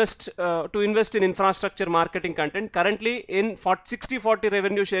to invest in infrastructure marketing content. Currently in 60-40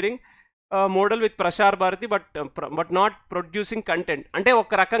 revenue sharing model with Prashar Bharati, but not producing content. అంటే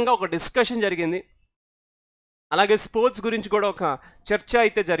ఒక రకంగా ఒక డిస్కషన్ జరిగింది. అలాగే స్పోర్ట్స్ గురించి కూడా ఒక చర్చ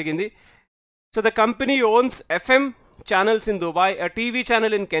అయితే జరిగింది. So the company ones FM channels in Dubai, a TV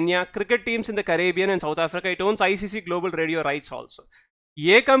channel in Kenya, cricket teams in the Caribbean and South Africa. It owns ICC global radio rights also.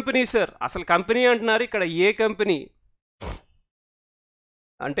 A company sir? అసలు company అంటున్నారు, ఇక్కడ ఏ company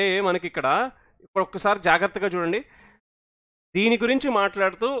అంటే మనకి ఇక్కడ ఇప్పుడు ఒక్కసారి జాగ్రత్తగా చూడండి. దీని గురించి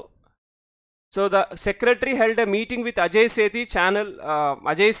మాట్లాడుతూ so the secretary held a meeting with Ajay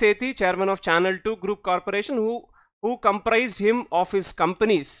సేతి chairman of channel 2 group corporation who comprised him of his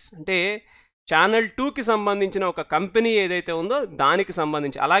companies. అంటే ఛానల్ 2కి సంబంధించిన ఒక కంపెనీ ఏదైతే ఉందో దానికి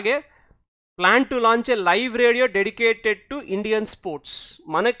సంబంధించి. అలాగే plan to launch A live radio dedicated to Indian sports.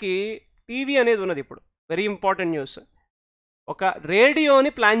 మనకి టీవీ అనేది ఉన్నది ఇప్పుడు, వెరీ ఇంపార్టెంట్ న్యూస్. ఒక రేడియోని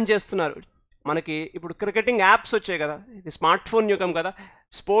ప్లాన్ చేస్తున్నారు. మనకి ఇప్పుడు క్రికెటింగ్ యాప్స్ వచ్చాయి కదా, ఇది స్మార్ట్ ఫోన్ యుగం కదా.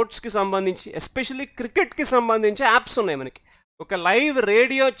 స్పోర్ట్స్కి సంబంధించి ఎస్పెషల్లీ క్రికెట్కి సంబంధించి యాప్స్ ఉన్నాయి మనకి. ఒక లైవ్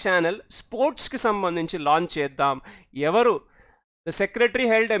రేడియో ఛానల్ స్పోర్ట్స్కి సంబంధించి లాంచ్ చేద్దాం. ఎవరు? The secretary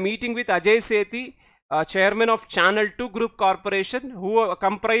held a meeting with Ajay సేతి, chairman of channel 2 group corporation who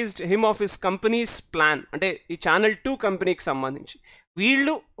comprised him of his companies plan. అంటే ఈ ఛానల్ 2 కంపెనీకి సంబంధించి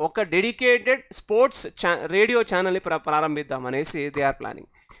వీళ్ళు ఒక డెడికేటెడ్ స్పోర్ట్స్ రేడియో ఛానల్ని ప్రారంభిద్దాం అనేసి they are planning.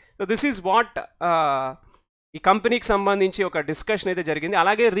 So this is what ఈ కంపెనీకి సంబంధించి ఒక డిస్కషన్ అయితే జరిగింది.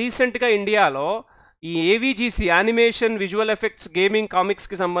 అలాగే రీసెంట్గా ఇండియాలో ఈ AVGC animation, visual effects, gaming,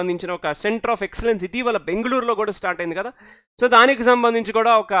 కామిక్స్కి సంబంధించిన ఒక సెంటర్ ఆఫ్ ఎక్సలెన్స్ ఇటీవల బెంగళూరులో కూడా స్టార్ట్ అయింది కదా. సో దానికి సంబంధించి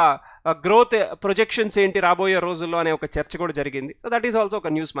కూడా ఒక గ్రోత్ ప్రొజెక్షన్స్ ఏంటి రాబోయే రోజుల్లో అనే ఒక చర్చ కూడా జరిగింది. సో దట్ ఈస్ ఆల్సో ఒక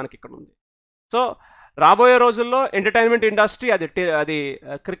న్యూస్ మనకి ఇక్కడ ఉంది. సో రాబోయే రోజుల్లో ఎంటర్టైన్మెంట్ ఇండస్ట్రీ, అది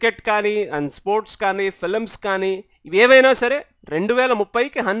క్రికెట్ కానీ అండ్ స్పోర్ట్స్ కానీ ఫిల్మ్స్ కానీ ఇవేవైనా సరే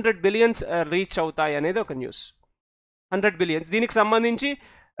 2030కి 100 బిలియన్స్ రీచ్ అవుతాయి అనేది ఒక న్యూస్. 100 బిలియన్స్. దీనికి సంబంధించి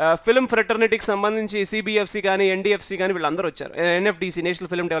ఫిల్మ్ ఫ్రెటర్నిటీకి సంబంధించి CBFC కానీ NDFC కానీ వీళ్ళందరూ వచ్చారు. NFDC national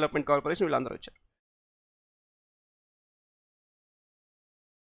film development corporation వీళ్ళందరూ వచ్చారు.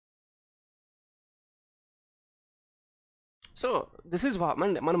 సో దిస్ ఈజ్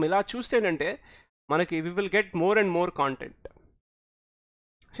మనం ఇలా చూస్తే ఏంటంటే మనకి we will get more and more content.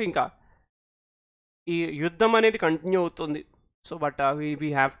 ఇంకా ఈ యుద్ధం అనేది కంటిన్యూ అవుతుంది. So but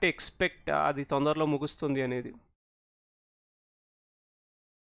we have to expect అది తొందరలో ముగుస్తుంది అనేది.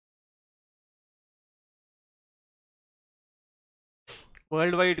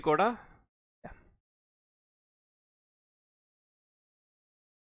 వరల్డ్ వైడ్ కూడా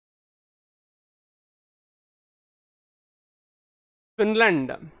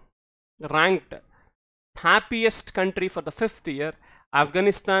Finland ranked happiest country for the 5th year.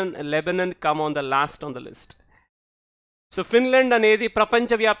 Afghanistan, Lebanon come on the last on the list. So Finland అనేది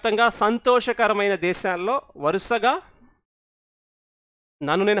ప్రపంచవ్యాప్తంగా సంతోషకరమైన దేశాల్లో వరుసగా,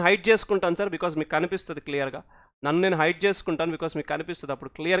 నన్ను నేను హైడ్ చేసుకుంటాను సార్ బికాజ్ మీకు కనిపిస్తుంది క్లియర్గా. నన్ను నేను హైడ్ చేసుకుంటాను బికాజ్ మీకు కనిపిస్తుంది,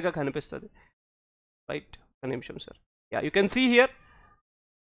 అప్పుడు క్లియర్గా కనిపిస్తుంది. రైట్, ఒక నిమిషం sir. Yeah, you can see here.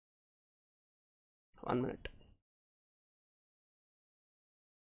 1 minute.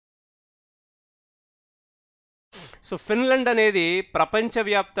 So Finland అనేది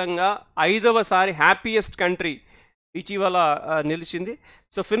ప్రపంచవ్యాప్తంగా 5వసారి హ్యాపీయెస్ట్ కంట్రీ ఇటీవల నిలిచింది.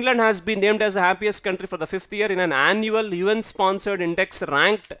 So Finland has been named as happiest country for the 5th year in an annual UN sponsored index.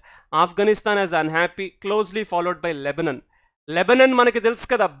 Ranked Afghanistan as unhappy, closely followed by Lebanon. Lebanon మనకి తెలుసు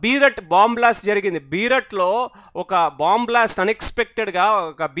కదా, Beirut bomb blast జరిగింది. బీరట్లో ఒక bomb blast అన్ఎక్స్పెక్టెడ్గా,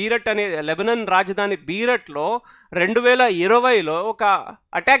 ఒక Beirut అనే Lebanon రాజధాని బీరట్లో 2020లో ఒక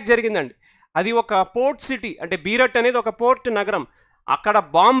అటాక్ జరిగిందండి. అది ఒక పోర్ట్ సిటీ, అంటే బీరట్ అనేది ఒక పోర్ట్ నగరం. అక్కడ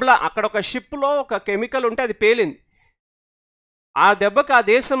అక్కడ ఒక షిప్లో ఒక కెమికల్ ఉంటే అది పేలింది. ఆ దెబ్బకి ఆ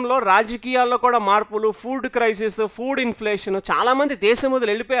దేశంలో రాజకీయాల్లో కూడా మార్పులు, ఫుడ్ క్రైసిస్, ఫుడ్ ఇన్ఫ్లేషన్, చాలామంది దేశం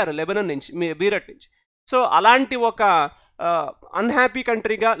వదిలి వెళ్ళిపోయారు లెబనన్ నుంచి, బీరట్ నుంచి. సో అలాంటి ఒక అన్హ్యాపీ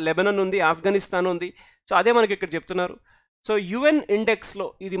కంట్రీగా లెబనన్ ఉంది, ఆఫ్ఘనిస్తాన్ ఉంది. సో అదే మనకి ఇక్కడ చెప్తున్నారు. సో UN ఇండెక్స్లో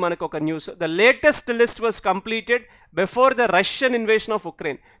ఇది మనకు ఒక news. The latest list was completed before the Russian invasion of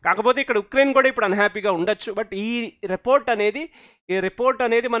Ukraine. కాకపోతే ఇక్కడ ఉక్రెయిన్ కూడా ఇప్పుడు అన్హ్యాపీగా ఉండొచ్చు. బట్ ఈ రిపోర్ట్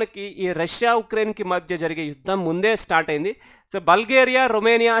అనేది మనకి ఈ రష్యా ఉక్రెయిన్కి మధ్య జరిగే యుద్ధం ముందే స్టార్ట్ అయింది. So Bulgaria,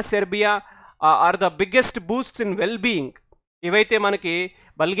 Romania, Serbia are the biggest boosts in well being. ఏవైతే మనకి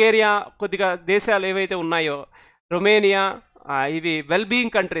బల్గేరియా కొద్దిగా దేశాలు ఏవైతే ఉన్నాయో, రొమేనియా, ఇవి వెల్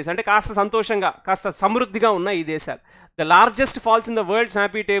బీయింగ్ కంట్రీస్, అంటే కాస్త సంతోషంగా కాస్త సమృద్ధిగా ఉన్నాయి ఈ దేశాలు. The largest falls in the world's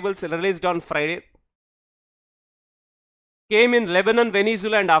happy tables released on Friday came in Lebanon,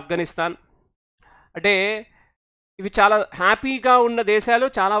 Venezuela and Afghanistan. అంటే ఇవి చాలా హ్యాపీగా ఉన్న దేశాలు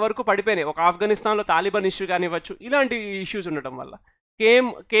చాలా వరకు పడిపోయినాయి. ఒక ఆఫ్ఘనిస్తాన్లో తాలిబాన్ ఇష్యూ కానివ్వచ్చు, ఇలాంటి ఇష్యూస్ ఉండటం వల్ల.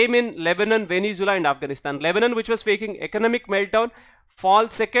 came in Lebanon, Venezuela and Afghanistan. Lebanon, which was facing economic meltdown, fall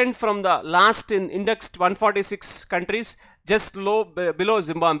second from the last in indexed 146 countries, just below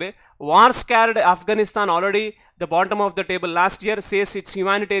Zimbabwe. War-scarred Afghanistan, already the bottom of the table last year, says its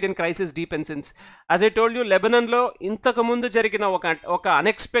humanitarian crisis deepens since. As I told you, Lebanon lo intaku mundu jarigina oka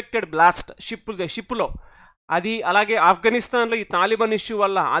unexpected blast ship lo, అది అలాగే ఆఫ్ఘనిస్తాన్లో ఈ Taliban issue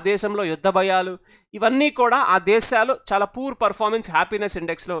వల్ల ఆ దేశంలో యుద్ధ భయాలు, ఇవన్నీ కూడా ఆ దేశాలు చాలా పూర్ పర్ఫార్మెన్స్ హ్యాపీనెస్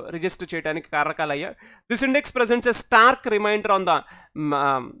ఇండెక్స్లో రిజిస్టర్ చేయడానికి కారకాలయ్యాయి. This index presents a Stark reminder on the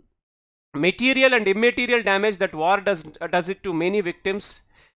material and immaterial damage that war does it to many victims.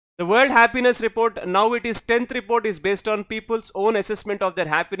 The World Happiness Report, now it is 10th report, is based on people's own assessment of their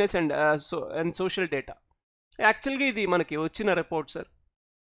happiness and social data. యాక్చువల్గా ఇది మనకి వచ్చిన report sir.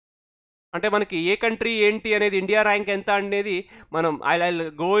 అంటే మనకి ఏ country ఏంటి అనేది, India rank ఎంత అనేది మనం I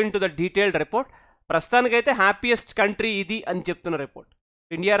go in to the detailed report. ప్రస్తుతానికైతే హ్యాపీయెస్ట్ కంట్రీ ఇది అని చెప్తున్న రిపోర్ట్.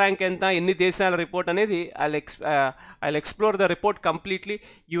 ఇండియా ర్యాంక్ ఎంత, ఎన్ని దేశాల రిపోర్ట్ అనేది I explore the report completely.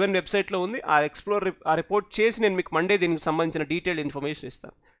 UN వెబ్సైట్లో ఉంది. ఆ రిపోర్ట్ చేసి నేను మీకు మండే దీనికి సంబంధించిన డీటెయిల్డ్ ఇన్ఫర్మేషన్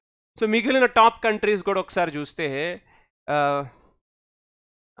ఇస్తాను. సో మిగిలిన టాప్ కంట్రీస్ కూడా ఒకసారి చూస్తే,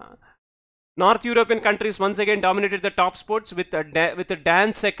 North European countries once again dominated the top sports with a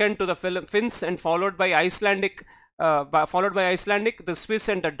dance second to the Finns and followed by Icelandic, the Swiss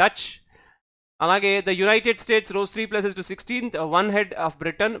and the Dutch. Alage the United States rose 3 places to 16th, one head of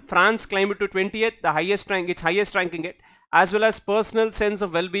Britain. France climbed to 20th, its highest ranking yet, as well as personal sense of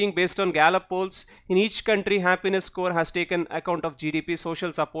well-being based on Gallup polls. In each country, happiness score has taken account of GDP,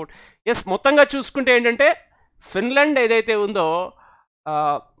 social support. Yes, మొత్తంగా చూసుకుంటే ఏంటంటే Finland ఏదైతే ఉందో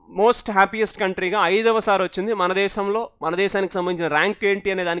most happiest కంట్రీగా 5వ సారి వచ్చింది. మన దేశానికి సంబంధించిన ర్యాంక్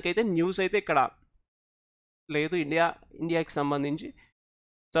ఏంటి అనే దానికైతే న్యూస్ అయితే ఇక్కడ లేదు ఇండియాకి సంబంధించి.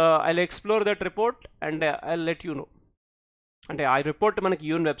 So I explore that report and I let you know. అంటే ఆ రిపోర్ట్ మనకి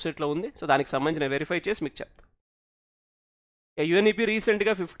యూఎన్ వెబ్సైట్లో ఉంది. సో దానికి సంబంధించిన వెరిఫై చేసి మీకు చెప్తాను. యుఎన్ఈపీ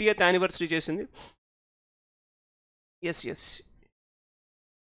రీసెంట్గా 50th యానివర్సరీ చేసింది. ఎస్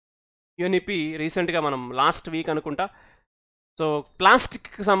యుఎన్ఈపీ రీసెంట్గా మనం లాస్ట్ వీక్ అనుకుంటా, సో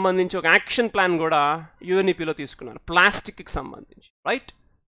ప్లాస్టిక్కి సంబంధించి ఒక యాక్షన్ ప్లాన్ కూడా యుఎన్ఈపీలో తీసుకున్నారు, ప్లాస్టిక్కి సంబంధించి, రైట్?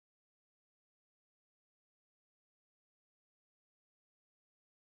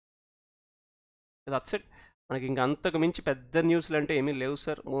 That's it. మనకి ఇంకా అంతకు మించి పెద్ద న్యూస్లు అంటే ఏమీ లేవు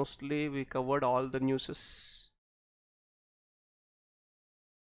sir. Mostly we covered all the newses.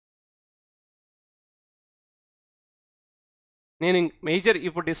 నేను మేజర్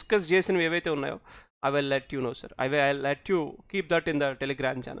ఇప్పుడు డిస్కస్ చేసినవి ఏవైతే ఉన్నాయో I will let you know sir. I let you keep that in the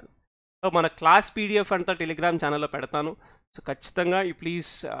Telegram channel. So మన క్లాస్ పీడిఎఫ్ అంతా టెలిగ్రామ్ ఛానల్లో పెడతాను. సో ఖచ్చితంగా you please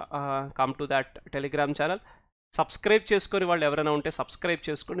come to that Telegram channel. Subscribe చేసుకొని వాళ్ళు ఎవరైనా ఉంటే సబ్స్క్రైబ్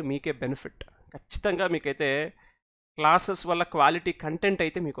చేసుకోండి, మీకే బెనిఫిట్. ఖచ్చితంగా మీకైతే క్లాసెస్ వల్ల క్వాలిటీ కంటెంట్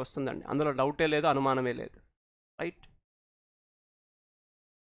అయితే మీకు వస్తుందండి, అందులో డౌటే లేదు, అనుమానమే లేదు, రైట్?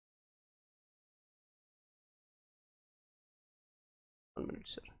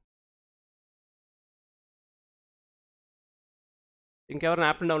 సార్ ఇంకెవరైనా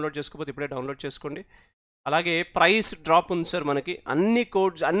యాప్ని డౌన్లోడ్ చేసుకోకపోతే ఇప్పుడే డౌన్లోడ్ చేసుకోండి. అలాగే ప్రైస్ డ్రాప్ ఉంది సార్ మనకి అన్ని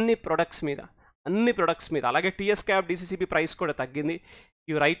కోడ్స్, అన్ని ప్రొడక్ట్స్ మీద. అలాగే TSCAB DCCB ప్రైస్ కూడా తగ్గింది.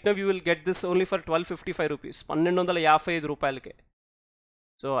 Right now you will get this only for 1255 rupees, 1255 రూపాయలకే.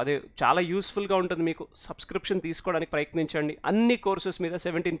 సో అది చాలా యూస్ఫుల్గా ఉంటుంది మీకు. సబ్స్క్రిప్షన్ తీసుకోవడానికి ప్రయత్నించండి. అన్ని కోర్సెస్ మీద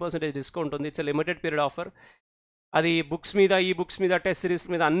 17% డిస్కౌంట్ ఉంది. It's limited period offer. అది బుక్స్ మీద, ఈ బుక్స్ మీద, టెస్ట్ సిరీస్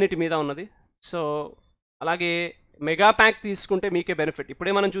మీద, అన్నిటి మీద ఉన్నది. సో అలాగే మెగా ప్యాక్ తీసుకుంటే మీకే బెనిఫిట్.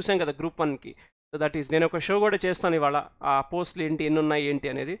 ఇప్పుడే మనం చూసాం కదా గ్రూప్ 1కి. సో దట్ ఈస్, నేను ఒక షో కూడా చేస్తాను ఇవాళ, ఆ పోస్టులు ఏంటి, ఎన్ని ఉన్నాయి ఏంటి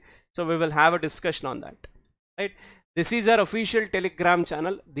అనేది. So we will have a discussion on that, right? This is our official Telegram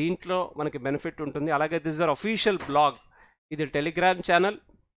channel. దీంట్లో మనకి బెనిఫిట్ ఉంటుంది. అలాగే this is our official blog. ఇది టెలిగ్రామ్ ఛానల్,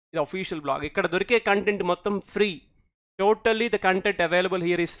 ఇది అఫీషియల్ బ్లాగ్. ఇక్కడ దొరికే కంటెంట్ మొత్తం free. Totally the content available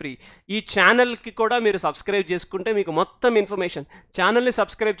here is free. ఈ ఛానల్కి కూడా మీరు సబ్స్క్రైబ్ చేసుకుంటే మీకు మొత్తం ఇన్ఫర్మేషన్, ఛానల్ని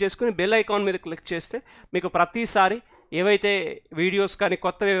సబ్స్క్రైబ్ చేసుకుని బెల్ ఐకాన్ మీద క్లిక్ చేస్తే మీకు ప్రతిసారి ఏవైతే వీడియోస్ కానీ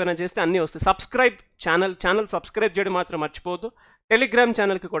కొత్తవి ఏమైనా చేస్తే అన్నీ వస్తాయి. సబ్స్క్రైబ్ ఛానల్ సబ్స్క్రైబ్ చేయడం మాత్రం మర్చిపోవద్దు. టెలిగ్రామ్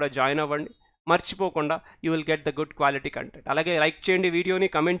ఛానల్కి కూడా జాయిన్ అవ్వండి మర్చిపోకుండా. You will get the good quality content. అలాగే లైక్ చేయండి వీడియోని,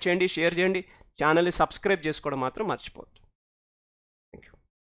 కమెంట్ చేయండి, షేర్ చేయండి. ఛానల్ని సబ్స్క్రైబ్ చేసుకోవడం మాత్రం మర్చిపోవద్దు.